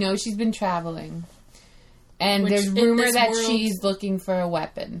 We know she's been traveling. And Which, there's in rumor this that world- she's looking for a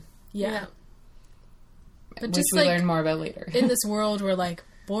weapon. Yeah. But which just, we like, learn more about later. in this world where, like,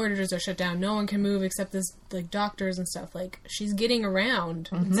 borders are shut down, no one can move except this, like, doctors and stuff. Like, she's getting around.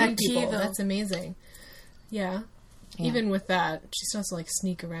 And seeing people. That's amazing. Yeah. Even with that, she still has to, like,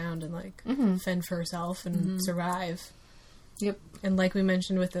 sneak around and, like, fend for herself and survive. Yep. And like we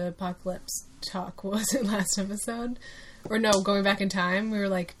mentioned with the apocalypse talk, what was it last episode? Or no, going back in time, we were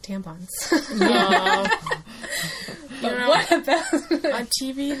like, tampons. But what about... On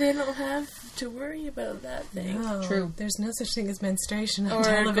TV, they don't have to worry about that thing. No, True. There's no such thing as menstruation on Or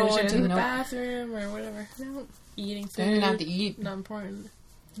television. going to the Nope. bathroom or whatever. No. Eating food. They don't have to eat. Not important.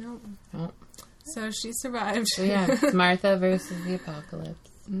 No. No. So she survived. So yeah, it's Martha versus the apocalypse.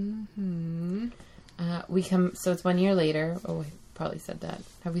 So it's 1 year later. Oh, we probably said that.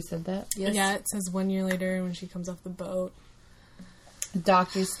 Have we said that? Yes. Yeah, it says 1 year later when she comes off the boat. The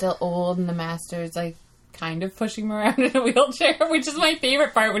doctor's still old and the master's like kind of pushing him around in a wheelchair, which is my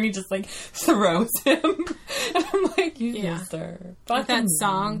favorite part when he just like throws him. And I'm like, you just are But that fucking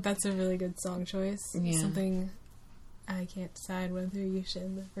song, that's a really good song choice. Yeah. Something, I can't decide whether you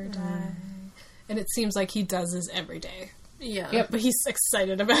should live or die. And it seems like he does this every day. Yeah. Yep. But he's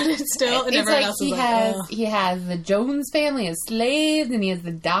excited about it still, and It's everyone like else is he like, has ugh. he has the Jones family as slaves, and he has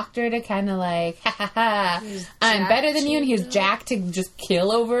the doctor to kind of like, ha ha ha, I'm better than you, and he has Jack to just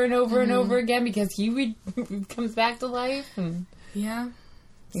kill over and over and over again because he comes back to life. And Yeah.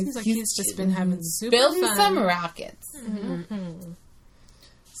 Seems like he's just been having super building fun. some rockets.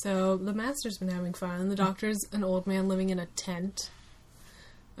 So the master's been having fun. The doctor's an old man living in a tent.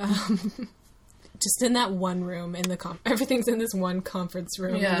 Just in that one room in the everything's in this one conference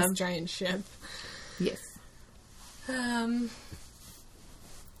room in this giant ship. Yes.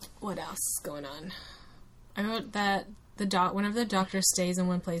 What else is going on? I wrote that whenever the doctor stays in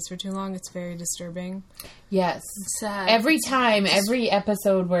one place for too long, it's very disturbing. Yes. It's sad. Every time, every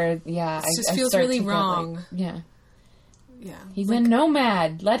episode where, I just feels start really to get, wrong. Like, yeah. Yeah. He's a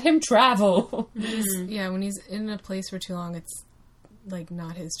nomad. Let him travel. Yeah, when he's in a place for too long, it's like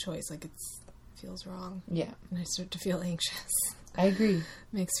not his choice. Like it feels wrong. Yeah. And I start to feel anxious. I agree.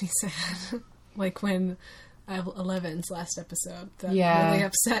 Makes me sad. Like when 11's last episode. That Yeah. really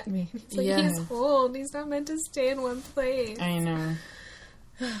upset me. It's like, he's old. He's not meant to stay in one place. I know.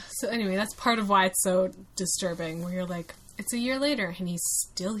 So anyway, that's part of why it's so disturbing. Where you're like, it's a year later and he's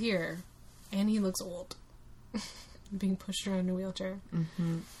still here. And he looks old. Being pushed around in a wheelchair.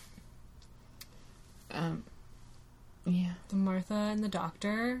 Yeah. The Martha and the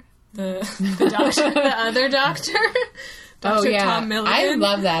doctor. The doctor, the other doctor. Dr. Tom Milligan. I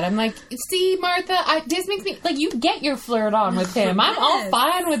love that. I'm like, see, Martha, this makes me, like, you get your flirt on with him. I'm all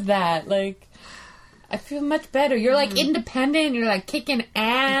fine with that. Like, I feel much better. You're, like, independent. You're, like, kicking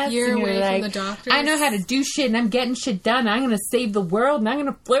ass. You're away like, from the doctors. I know how to do shit, and I'm getting shit done. I'm going to save the world, and I'm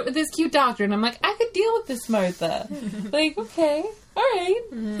going to flirt with this cute doctor. And I'm like, I could deal with this, Martha. Like, okay. All right.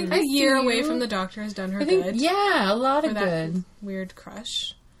 A year away from the doctor has done her good. Yeah, a lot of For that good. weird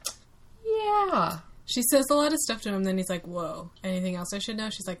crush. Yeah. She says a lot of stuff to him, then he's like, whoa, anything else I should know?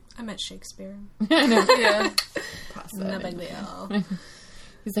 She's like, I met Shakespeare. I know. Yeah. No big deal.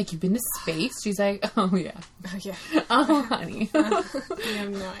 He's like, you've been to space? She's like, oh, yeah. Oh, yeah. Oh, honey. You have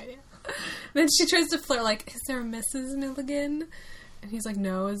no idea. Then she tries to flirt, like, is there a Mrs. Milligan? And he's like,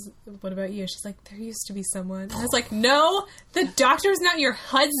 no, what about you? She's like, there used to be someone. And I was like, no, the doctor's not your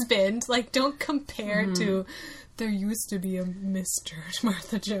husband. Like, don't compare to there used to be a Mr.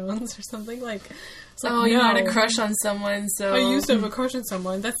 Martha Jones or something like. Like, oh, you had a crush on someone, so... I used to have a crush on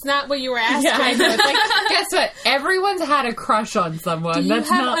someone. That's not what you were asking. Yeah, I know. It's like, guess what? Everyone's had a crush on someone.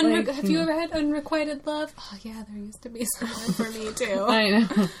 Have you ever had unrequited love? Oh, yeah, there used to be someone for me, too. I know.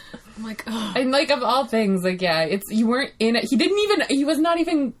 I'm like, oh. And, like, of all things, like, yeah, you weren't in it. He was not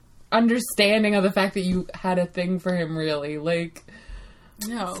even understanding of the fact that you had a thing for him, really. Like...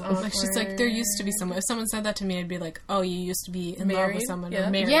 No, like she's like, there used to be someone. If someone said that to me, I'd be like, oh, you used to be in love with someone or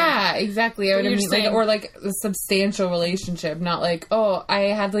married. Yeah, exactly. I would mean, like, or like a substantial relationship, not like, oh, I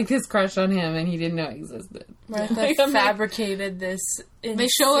had like this crush on him and he didn't know it existed. Martha like, fabricated this. Insane... They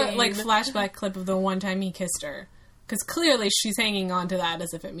show a like flashback clip of the one time he kissed her, because clearly she's hanging on to that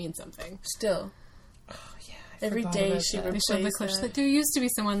as if it means something. Still. Every day she replays they showed the clip. She's like, there used to be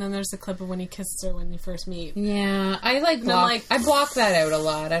someone, then there's a clip of when he kisses her when you first meet. Yeah, I block that out a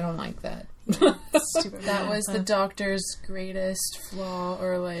lot. I don't like that. Stupid. That was the Doctor's greatest flaw,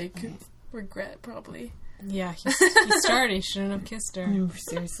 or like regret, probably. Yeah, he started. He shouldn't have kissed her. No,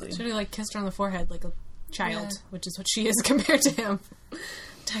 seriously. Should have like kissed her on the forehead like a child, which is what she is compared to him.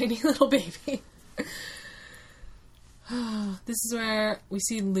 Tiny little baby. This is where we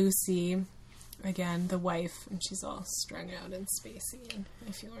see Lucy. Again, the wife, and she's all strung out and spacey, and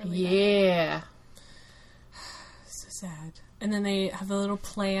I feel really bad. So sad. And then they have a little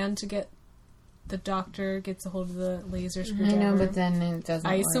plan to get the Doctor gets a hold of the laser screwdriver. I know, but then it doesn't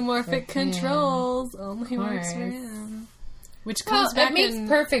Isomorphic controls only works for him. Which comes back it makes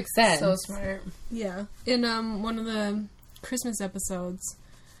perfect sense. So smart. Yeah. In one of the Christmas episodes,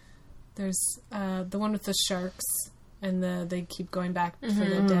 there's the one with the sharks. And they keep going back for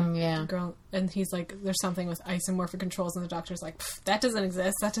the dead girl. And he's like, there's something with isomorphic controls. And the Doctor's like, that doesn't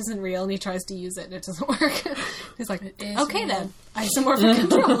exist. That isn't real. And he tries to use it and it doesn't work. He's like, okay then. Isomorphic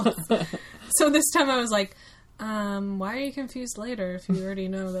controls. So this time I was like, why are you confused later if you already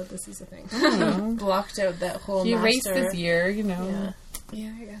know that this is a thing? Blocked out that whole You erased this year, you know.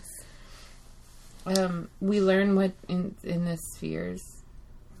 Yeah, I guess. We learn what in the spheres.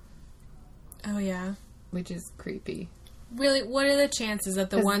 Oh, yeah. Which is creepy. Really, what are the chances that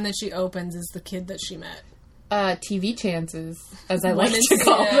the one that she opens is the kid that she met? TV chances, as I like to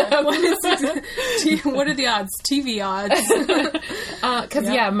call them. What are the odds? TV odds. Because,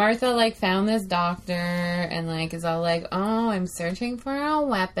 Martha, like, found this doctor and, like, is all like, oh, I'm searching for a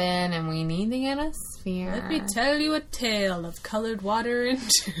weapon and we need to get a sphere. Let me tell you a tale of colored water and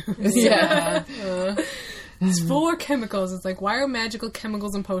tubes. Yeah. It's 4 chemicals. It's like, why are magical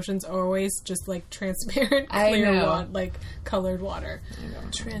chemicals and potions always just like transparent, clear, like colored water?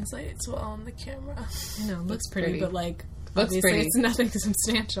 Translates well on the camera. I know, looks pretty, but like, looks obviously pretty. It's nothing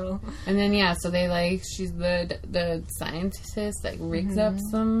substantial. And then so they like she's the scientist like rigs up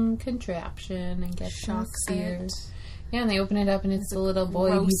some contraption and gets some spheres. Yeah, and they open it up, and it's the little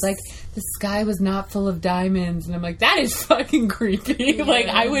boy. And he's like, the sky was not full of diamonds. And I'm like, that is fucking creepy. Yeah. Like,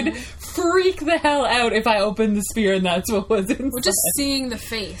 I would freak the hell out if I opened the sphere and that's what was inside. We're just seeing the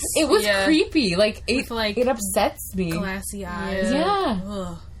face. It was creepy. Like, it upsets me. Glassy eyes. Yeah.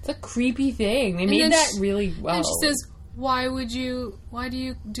 Ugh. It's a creepy thing. They made that really well. And she says, why do you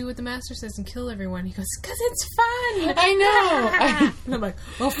do what the Master says and kill everyone? He goes, because it's fun. I know. And I'm like,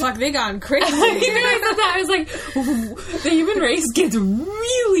 oh fuck, they gone crazy. I was like, the human race gets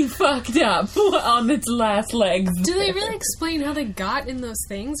really fucked up on its last legs. Do they really explain how they got in those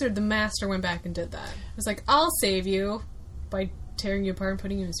things, or the Master went back and did that? It was like, I'll save you by tearing you apart and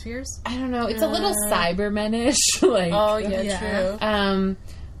putting you in spheres. I don't know. It's a little Cybermen-ish. Like, oh yeah, true. I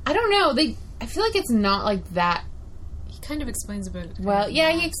don't know. I feel like it's not like that. Kind of explains a bit. Well,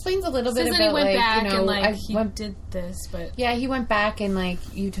 yeah, he explains a little bit about, he went back you know, and, he did this, but... Yeah, he went back and, like,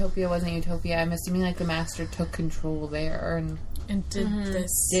 Utopia wasn't Utopia. I'm assuming, like, the Master took control there and did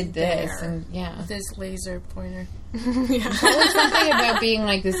this. Did this, and, yeah. With his laser pointer. Yeah. Probably something about being,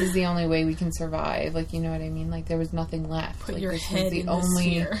 like, this is the only way we can survive. Like, you know what I mean? Like, there was nothing left. Put like, your head in the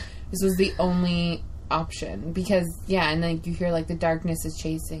sphere. This was the only option. Because, and then you hear, like, the darkness is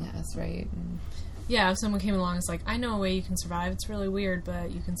chasing us, right? And, yeah, if someone came along and was like, I know a way you can survive. It's really weird,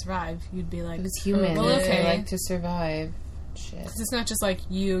 but you can survive. You'd be like... It's human. Well, okay. They like to survive. Shit. Because it's not just like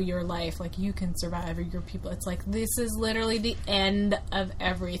your life. Like, you can survive, or your people. It's like, this is literally the end of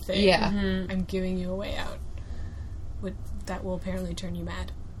everything. Yeah. Mm-hmm. I'm giving you a way out. That will apparently turn you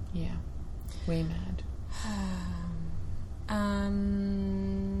mad. Yeah. Way mad.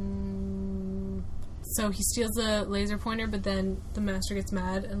 So he steals the laser pointer, but then the Master gets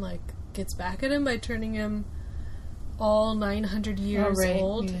mad and, like, gets back at him by turning him all 900 years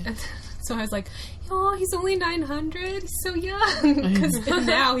old. Yeah. And so I was like, oh, he's only 900? He's so young. Because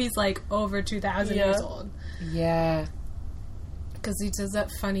now he's, like, over 2,000 years old. Yeah. Because he does that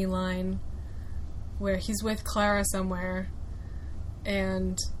funny line where he's with Clara somewhere,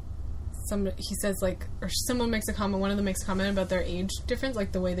 and he says, like, or someone makes a comment, one of them makes a comment about their age difference,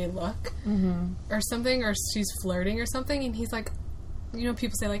 like the way they look, or something, or she's flirting or something, and he's like, you know,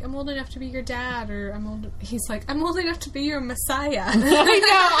 people say, like, I'm old enough to be your dad, or he's like, I'm old enough to be your messiah. I know,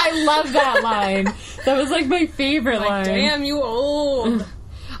 I love that line. That was, like, my favorite line. Damn, you old.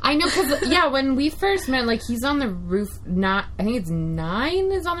 I know, because, yeah, when we first met, like, he's on the roof, I think it's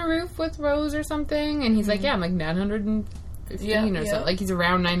 9 is on the roof with Rose or something, and he's like, yeah, I'm, like, 915 or so. Like, he's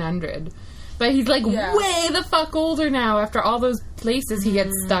around 900. But he's, like, way the fuck older now after all those places he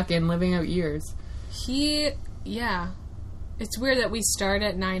gets stuck in, living out years. It's weird that we start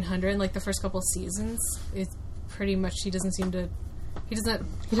at 900, like, the first couple seasons. It's pretty much, he doesn't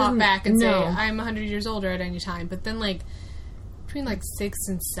pop back and say, I'm 100 years older at any time. But then, like, between, like, 6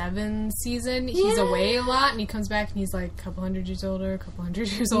 and 7 season, he's away a lot, and he comes back, and he's, like, a couple hundred years older,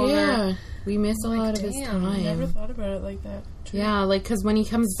 Yeah, we miss a lot of his time. I never thought about it like that. True. Yeah, like, because when he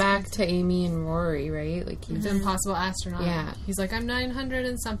comes back to Amy and Rory, right? Like, he's an impossible astronaut. Yeah. He's like, I'm 900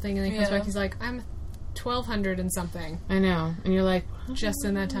 and something, and then he comes back, he's like, I'm 1200 and something. I know. And you're like, just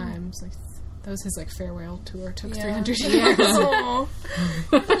in that time. It's like, that was his, like, farewell tour. Took 300 years.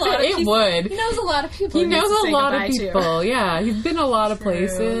 It would. He knows a lot of people. He knows a lot of people. Yeah, he's been a lot of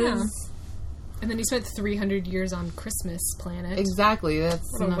places. Yeah. And then he spent 300 years on Christmas Planet. Exactly.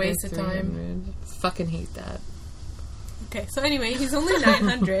 That's what a waste of time. Fucking hate that. Okay, so anyway, he's only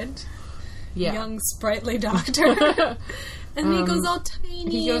 900. Yeah. Young, sprightly doctor. And then he goes all tiny.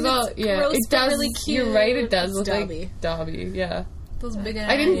 He goes all, gross, it does. Really cute. You're right. It does look Dobby. Like Dobby. Yeah. Those big eyes.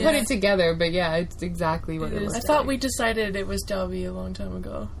 I didn't put it together, but yeah, it's exactly what it was. I thought we decided it was Dobby a long time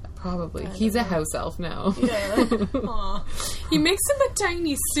ago. Probably. He's a house elf now. Yeah. Aww. He makes him a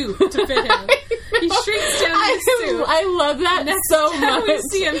tiny suit to fit him. He shrinks down his suit. I love that so much. We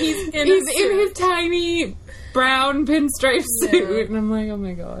see him, he's in his tiny brown pinstripe suit, and I'm like, oh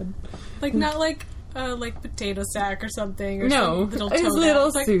my god. Like, not like potato sack or something. Or no, some his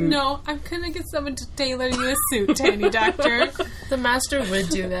little suit. Like, no, I'm gonna get someone to tailor you a suit, tiny doctor. The master would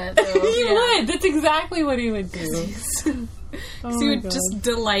do that, though. He would. That's exactly what he would do. Because he would just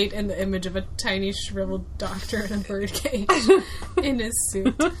delight in the image of a tiny shriveled doctor in a birdcage in his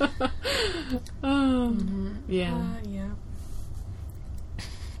suit. Yeah. Yeah.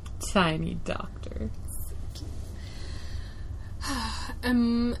 Tiny doctor.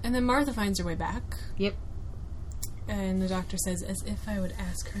 And then Martha finds her way back. Yep. And the doctor says, as if I would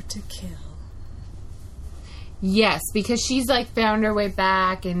ask her to kill. Yes, because she's, like, found her way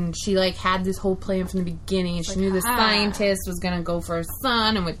back, and she, like, had this whole plan from the beginning, and she knew the scientist was going to go for her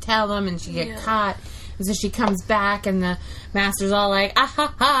son and would tell him, and she'd get caught. And so she comes back, and the master's all like,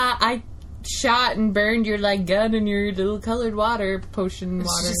 I shot and burned your, like, gun and your little colored potion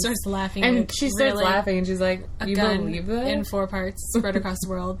water. She starts laughing. And she starts laughing, and she's like, you believe that? In 4 parts, spread across the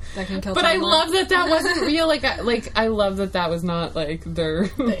world, that can kill But I someone. love that wasn't real. I love that was not, like,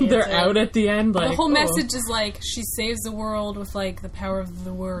 they're out at the end. Like, the whole message is, like, she saves the world with, like, the power of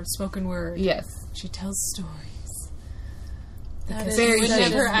the word, spoken word. Yes. She tells stories. That is very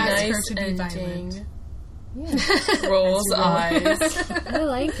never ask nice her to be violent. Yeah. Rolls eyes. I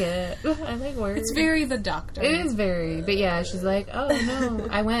like it. I like words. It's very the doctor. It is very. But yeah, she's like, oh no.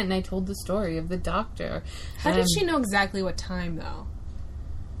 I went and I told the story of the doctor. How did she know exactly what time, though?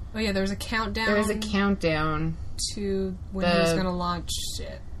 Oh yeah, there was a countdown. There was a countdown. To when he was going to launch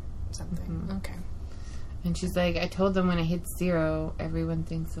it. Something. Mm-hmm. Okay. And she's like, I told them when I hit 0, everyone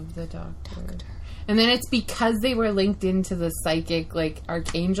thinks of the doctor. And then it's because they were linked into the psychic, like,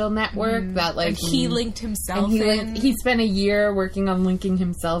 Archangel network that, like... And he linked himself in. He spent a year working on linking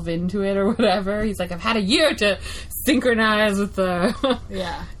himself into it or whatever. He's like, I've had a year to synchronize with the...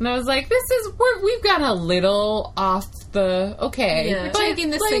 Yeah. And I was like, we've got a little off the... Okay. Yeah. But,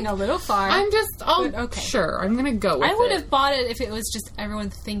 taking this thing a little far. I'm just... Sure, I'm gonna go with it. I would have bought it if it was just everyone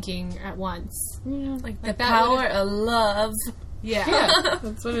thinking at once. Yeah. Like the power of love. Yeah. Yeah,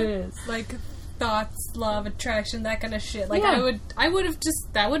 that's what it is. Like... thoughts, love, attraction, that kind of shit. Like, I would have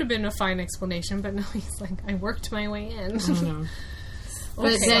just, that would have been a fine explanation, but no, he's like, I worked my way in. I know.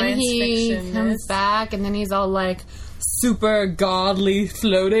 But then he comes back, and then he's all like, super godly,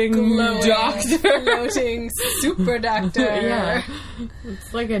 floating doctor. Floating super doctor. Yeah.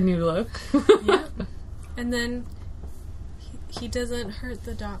 It's like a new look. Yeah. And then he doesn't hurt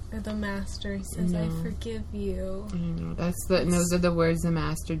the master. He says, I forgive you. I know. Those are the words the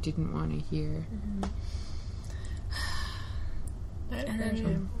master didn't want to hear. Mm-hmm. That hurt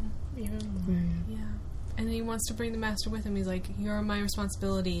him even more. Yeah. And then he wants to bring the master with him. He's like, you're my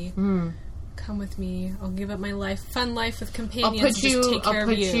responsibility. come with me. I'll give up my fun life with companions. I'll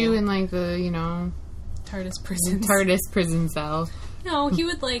put you in like the, TARDIS prison. TARDIS prison cell. No, he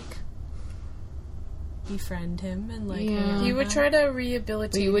would befriend him and he would try to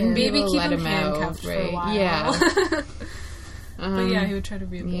rehabilitate him. You wouldn't be maybe able to keep let him him handcuffed out, for a while. Yeah. But yeah, he would try to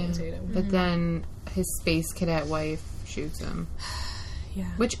rehabilitate him. But then his space cadet wife shoots him. Yeah.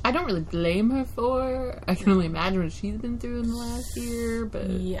 Which I don't really blame her for. I can only imagine what she's been through in the last year, but...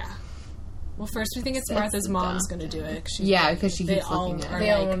 Yeah. Well, first we think it's Martha's mom's going to do it. Because she keeps looking at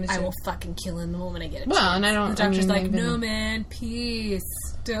her. I will fucking kill him the moment I get it. Well, and I don't... The doctor's no, man, peace.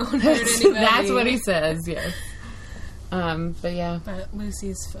 Don't hurt anybody. That's what he says, yes. But yeah. But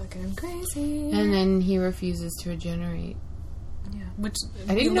Lucy's fucking crazy. And then he refuses to regenerate. Yeah. Which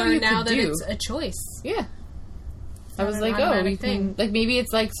I didn't know learn you now could that do. it's a choice. Yeah. I was an like, automatic you thing. can... Like, maybe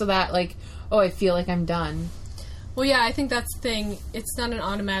it's like so that, like, I feel like I'm done. Well, yeah, I think that's the thing. It's not an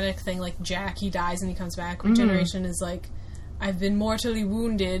automatic thing like Jack, he dies and he comes back. Regeneration is like, I've been mortally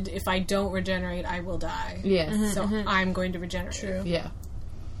wounded. If I don't regenerate, I will die. Yes. So I'm going to regenerate. True. Yeah.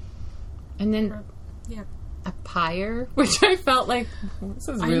 And then Yeah. a pyre, which I felt like this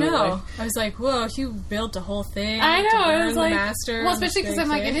is really I know. like, I was like, whoa, you built a whole thing. I know. To I burn was the like, master. well, especially because I'm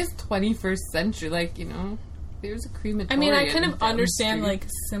like, it thing. is 21st century. Like, there's a crematorium. I mean, I kind of down the understand street. like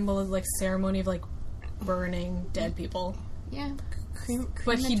symbol, like ceremony of like burning dead people. Yeah.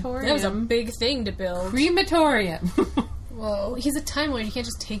 But that was a big thing to build. Crematorium. Well, He's a Time Lord. You can't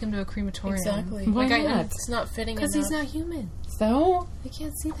just take him to a crematorium. exactly. Why not? It's not fitting Because enough. he's not human. So They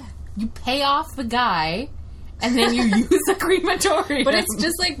can't see that. you pay off the guy, and then you use a crematorium. But it's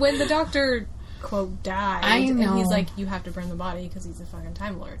just like when the doctor, quote, died. I know. And he's like, you have to burn the body because he's a fucking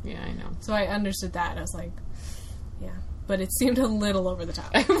Time Lord. Yeah, I know. So I understood that. I was like, yeah. But it seemed a little over the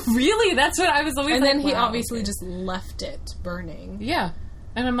top. Really? That's what I was always And like, then he wow, obviously okay. just left it burning. Yeah.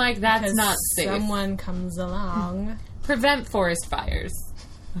 And I'm like, that's Because not safe. someone comes along. Prevent forest fires.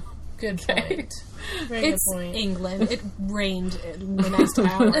 Good Okay. point. Very It's good point. England. It rained in the next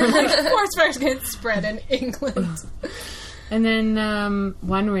hour. Like, forest fires get spread in England. And then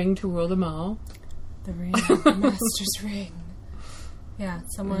one ring to rule them all. The ring. The master's ring. Yeah,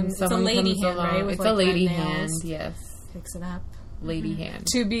 Someone it's a lady comes hand, along. right? With It's like a lady red hand, nails. yes. Picks it up. Lady hand.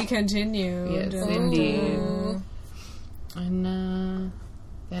 To be continued. Yes, Ooh. indeed. And then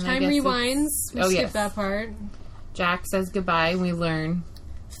I Time guess rewinds. We oh, skip yes. that part. Jack says goodbye and we learn.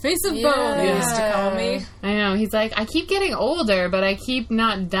 Face of Yeah. bone, they used to call me. I know. He's like, I keep getting older, but I keep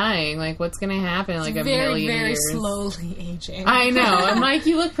not dying. Like, what's going to happen in like a Very, million very years? slowly aging. I know. I'm like,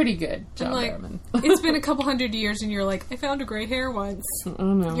 you look pretty good, John I'm like, Barrowman. it's been a couple hundred years and you're like, I found a gray hair once. I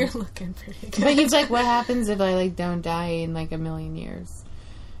know. You're looking pretty good. But he's like, what happens if I like don't die in like a million years?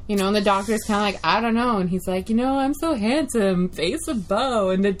 And the doctor's kind of like, I don't know. And he's like, I'm so handsome, face of bow.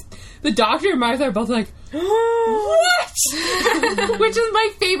 And the doctor and Martha are both like, what? Which is my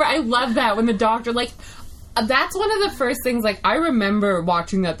favorite. I love that when the doctor, like, that's one of the first things, like, I remember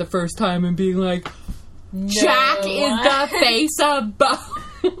watching that the first time and being like, Jack is the face of bow.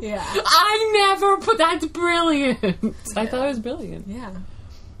 Yeah. I never put, that's brilliant. I thought it was brilliant. Yeah.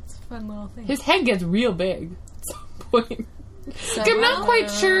 It's a fun little thing. His head gets real big at some point. I'm not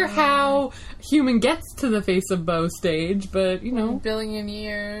quite sure how human gets to the face of bow stage, but, Billion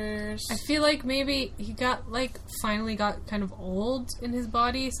years. I feel like maybe he finally got kind of old in his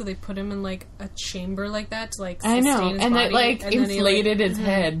body, so they put him in, like, a chamber like that to, like, sustain I know. his And body. that, like, and then inflated his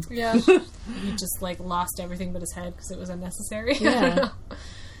head. Yeah. He just, like, lost everything but his head because it was unnecessary. Yeah. I don't know.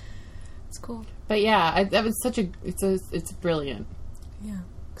 It's cool. But yeah, that was it's brilliant. Yeah.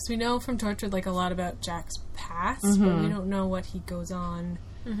 Because we know from Torchwood, like, a lot about Jack's past, Mm-hmm. but we don't know what he goes on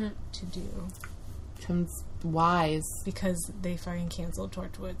to do. Becomes wise. Because they fucking canceled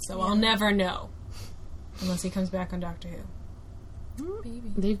Torchwood, so I'll never know. Unless he comes back on Doctor Who.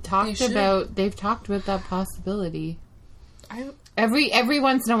 Maybe. They've talked about that possibility. I Every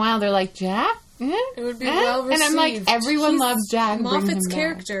once in a while they're like, Jack? It would be well And I'm like, received. everyone loves Jack. Bring him Moffat's back.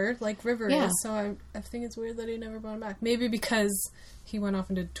 character, like River Yeah. is, so I think it's weird that he never brought him back. Maybe because he went off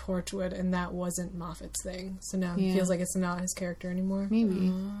and did Torchwood, and that wasn't Moffat's thing. So now he feels like it's not his character anymore.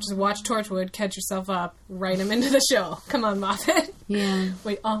 Maybe. Just watch Torchwood, catch yourself up, write him into the show. Come on, Moffat. Yeah.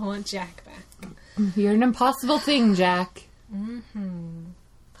 We all want Jack back. You're an impossible thing, Jack.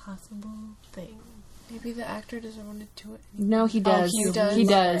 Possible thing. Maybe the actor doesn't want to do it. No, he does. he does? He Love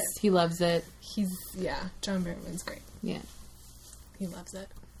does. it. He loves it. John Barrowman's great. Yeah. He loves it.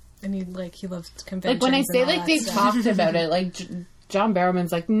 And he loves conventions. Like, when I say, and all like, that they've stuff. talked about it, like, John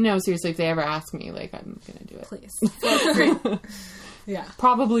Barrowman's like, no, seriously, if they ever ask me, like, I'm gonna do it. Please. Yeah.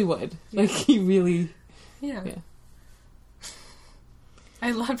 Probably would. Like, he really... Yeah. Yeah.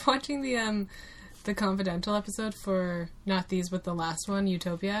 I loved watching the Confidential episode for not these, but the last one,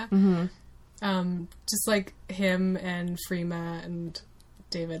 Utopia. Mm-hmm. Just like him and Freema and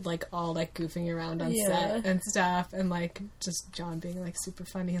David, like all like goofing around on set and stuff, and like just John being like super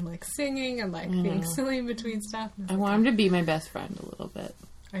funny and like singing and like being silly in between stuff. I want him to be my best friend a little bit.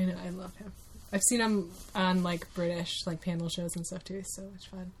 I know, I love him. I've seen him on like British like panel shows and stuff too. He's so much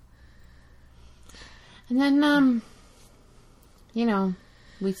fun. And then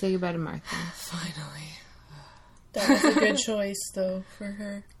we say goodbye to Martha. Finally. That was a good choice though for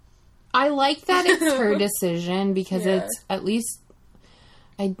her. I like that it's her decision because it's at least.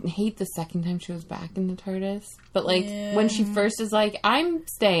 I hate the second time she was back in the TARDIS. But, like, when she first is like, I'm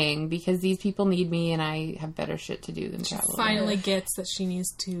staying because these people need me and I have better shit to do than travel. She finally gets that she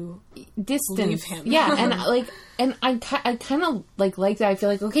needs to leave him. Yeah, and I kind of, like that. I feel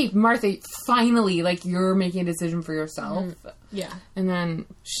like, okay, Martha, finally, like, you're making a decision for yourself. Yeah. And then...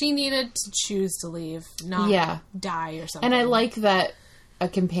 She needed to choose to leave, not die or something. And I like that a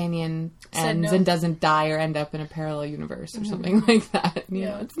companion ends and doesn't die or end up in a parallel universe or something like that. You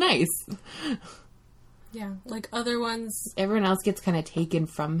know, it's nice. Yeah, like other ones... Everyone else gets kind of taken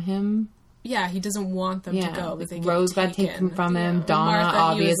from him. Yeah, he doesn't want them to go, but they get Rose got taken from him. Donna, Martha,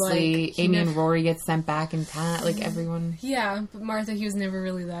 obviously. Like, Amy and Rory get sent back in time. Like, everyone... Yeah, but Martha, he was never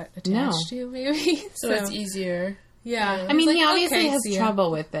really that attached to, maybe. So it's easier. Yeah. I mean, he obviously has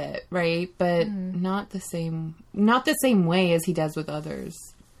trouble with it, right? But not the same way as he does with others.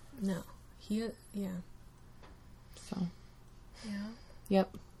 No. So. Yeah.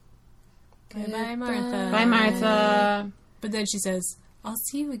 Yep. Okay, bye, Martha. Bye, Martha. But then she says, I'll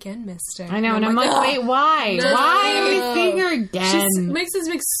see you again, mister. I know, and I'm like, wait, why? No. Why are we seeing her again? She makes this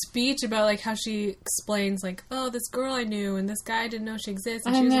big speech about, like, how she explains, like, oh, this girl I knew, and this guy didn't know she exists,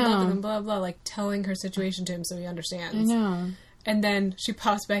 and she was in love with him, blah, blah, like, telling her situation to him so he understands. I know. And then she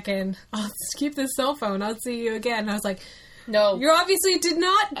pops back in, I'll keep this cell phone, I'll see you again. And I was like, no. You obviously did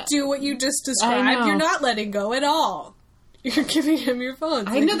not do what you just described. You're not letting go at all. You're giving him your phone.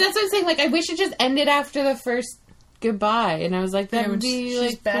 I know, that's what I'm saying. Like, I wish it just ended after the first goodbye. And I was like, that would be,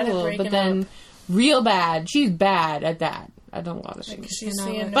 like, cool. But then, real bad. She's bad at that. I don't love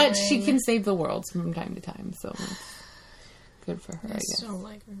it. But she can save the world from time to time. So, good for her, I guess. I don't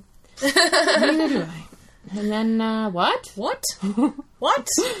like her. Neither do I. And then, what? What? What?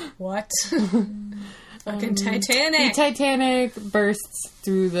 Fucking Titanic. The Titanic bursts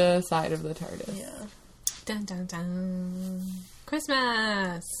through the side of the TARDIS. Yeah. Dun, dun, dun.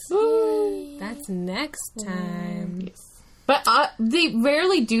 Christmas. Woo. That's next time. Yes. But they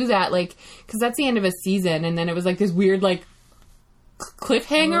rarely do that, like, because that's the end of a season, and then it was like this weird, like,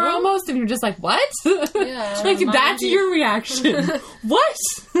 cliffhanger almost, and you're just like, what? Yeah. Like, that's your reaction. What?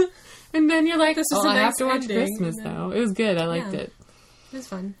 And then you're like, this is I have to watch Christmas now. It was good. I liked it. It was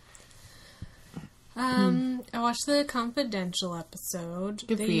fun. I watched the Confidential episode.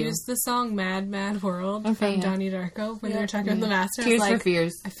 Good they for you. used the song Mad Mad World from Donnie Darko when they were talking about the Master. Tears for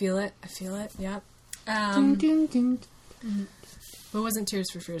Fears. I feel it, yep. Dun, dun, dun. But it wasn't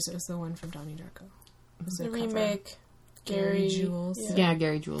Tears for Fears, it was the one from Donnie Darko. It was the remake. Gary Jules. Yeah,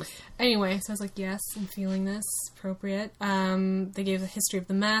 Gary Jules. Anyway, so I was like, yes, I'm feeling this. Appropriate. They gave a history of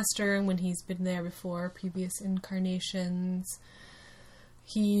the Master and when he's been there before, previous incarnations.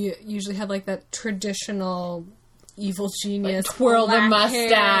 He usually had, like, that traditional evil genius. Like, twirl the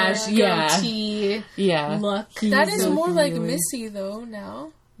mustache. Goatee look. That is more like Missy, though,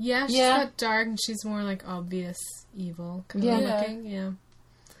 now. Yeah, she's got dark and she's more, like, obvious evil kind of looking. Yeah.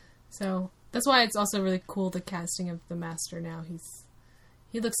 So, that's why it's also really cool, the casting of the Master now.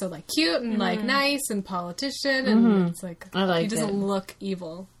 He looks so, like, cute and, like, nice and politician, and it's like, he doesn't look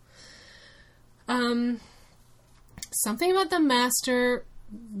evil. Something about the Master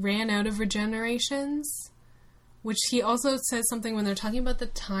ran out of regenerations, which he also says something when they're talking about the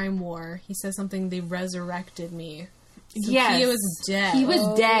Time War. He says something, they resurrected me. So he was dead. He was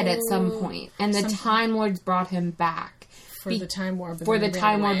dead at some point, and the Time Lords brought him back. For the Time War. For the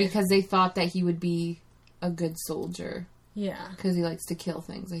Time War, because they thought that he would be a good soldier. Yeah. Because he likes to kill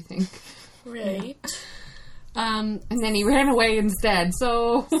things, I think. Right. And then he ran away instead,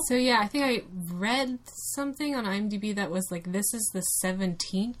 so... So, yeah, I think I read something on IMDb that was like, this is the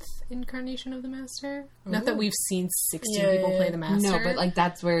 17th incarnation of the Master. Ooh. Not that we've seen 16 people play the Master. No, but, like,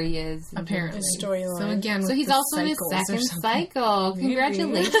 that's where he is. Apparently. Storyline. So, again, so he's also in his second cycle. Maybe.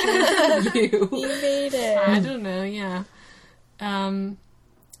 Congratulations to you. You made it. I don't know, yeah.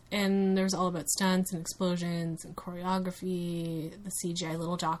 And there was all about stunts and explosions and choreography, the CGI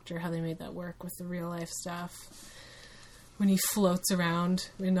Little Doctor, how they made that work with the real life stuff. when he floats around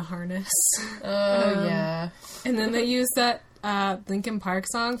in a harness. Oh, yeah. And then they use that Linkin Park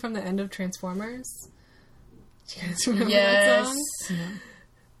song from the end of Transformers. Do you guys remember that song?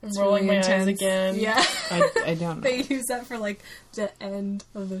 I'm rolling my eyes again. Yeah. I don't know. They use that for, like, the end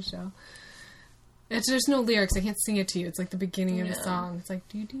of the show. There's no lyrics. I can't sing it to you. It's like the beginning of the song. It's like,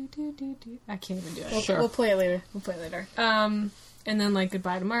 do. I can't even do it. We'll play it later. And then, like,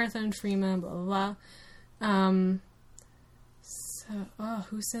 goodbye to Martha and Freeman, blah, blah, blah.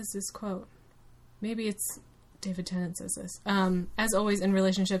 Who says this quote? Maybe it's David Tennant says this. As always in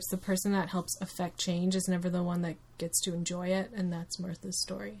relationships, the person that helps affect change is never the one that gets to enjoy it, and that's Martha's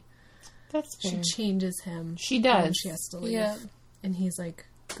story. That's fair. She changes him. She does. And she has to leave. Yeah. And he's like,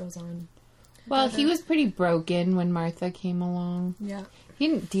 goes on. Well, he was pretty broken when Martha came along. Yeah. He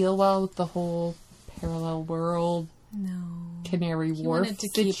didn't deal well with the whole parallel world, Canary Wharf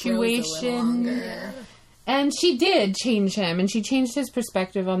situation. Yeah. And she did change him, and she changed his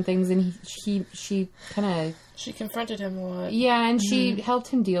perspective on things, and she kind of... She confronted him a lot. Yeah, and she helped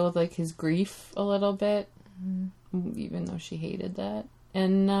him deal with, like, his grief a little bit, even though she hated that.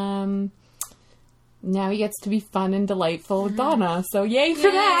 And, now he gets to be fun and delightful with Donna, so yay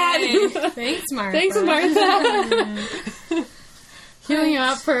for that! Thanks, Martha. Thanks, Martha! Healing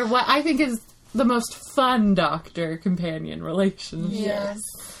up for what I think is the most fun doctor-companion relationship. Yes.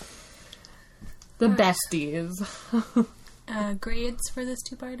 The besties. Grades for this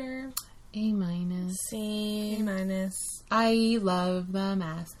two-parter? A-. A-. I love the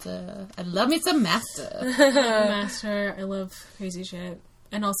Master. I love me some Master. Master. I love crazy shit.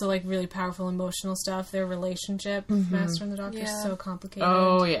 And also, like, really powerful emotional stuff. Their relationship, Master and the Doctor, is so complicated.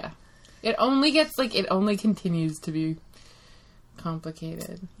 Oh, yeah. It only gets, like, it only continues to be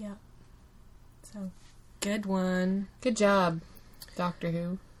complicated. Yeah. So, good one. Good job, Doctor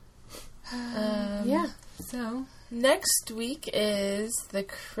Who. Yeah. So, next week is the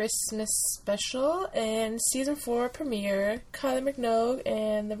Christmas special and season 4 premiere, Kylie Minogue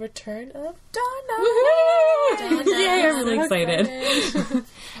and the return of Donna. Woohoo! Yay, I'm really excited.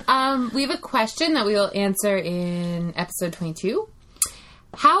 We have a question that we will answer in episode 22.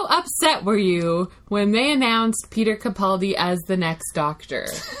 How upset were you when they announced Peter Capaldi as the next Doctor?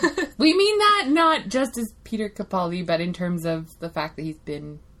 We mean that not just as Peter Capaldi, but in terms of the fact that he's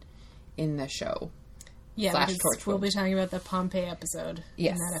been in the show. Yeah, we'll be talking about the Pompeii episode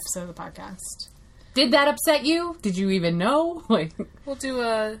in that episode of the podcast. Did that upset you? Did you even know? Like, we'll do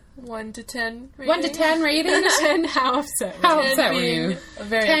a 1 to 10 rating. 1 to 10 rating? 1 to 10, how upset were you? How upset were you?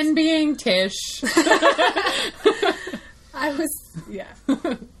 10 being Tish. I was, yeah.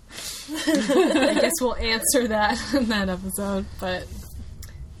 I guess we'll answer that in that episode, but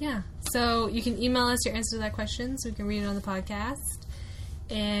yeah. So you can email us your answer to that question so we can read it on the podcast.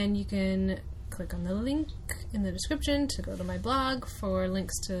 And you can click on the link in the description to go to my blog for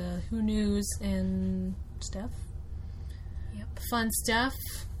links to Who News and stuff. Yep. Fun stuff.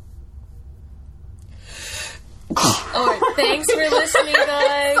 Alright, thanks for listening,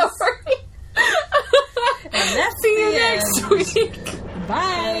 guys. Sorry. And that's See you next week.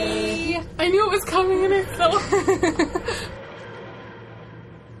 Bye. I knew it was coming and it fell.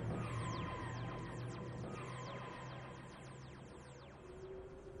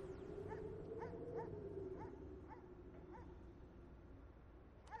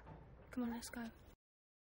 Come on, let's go.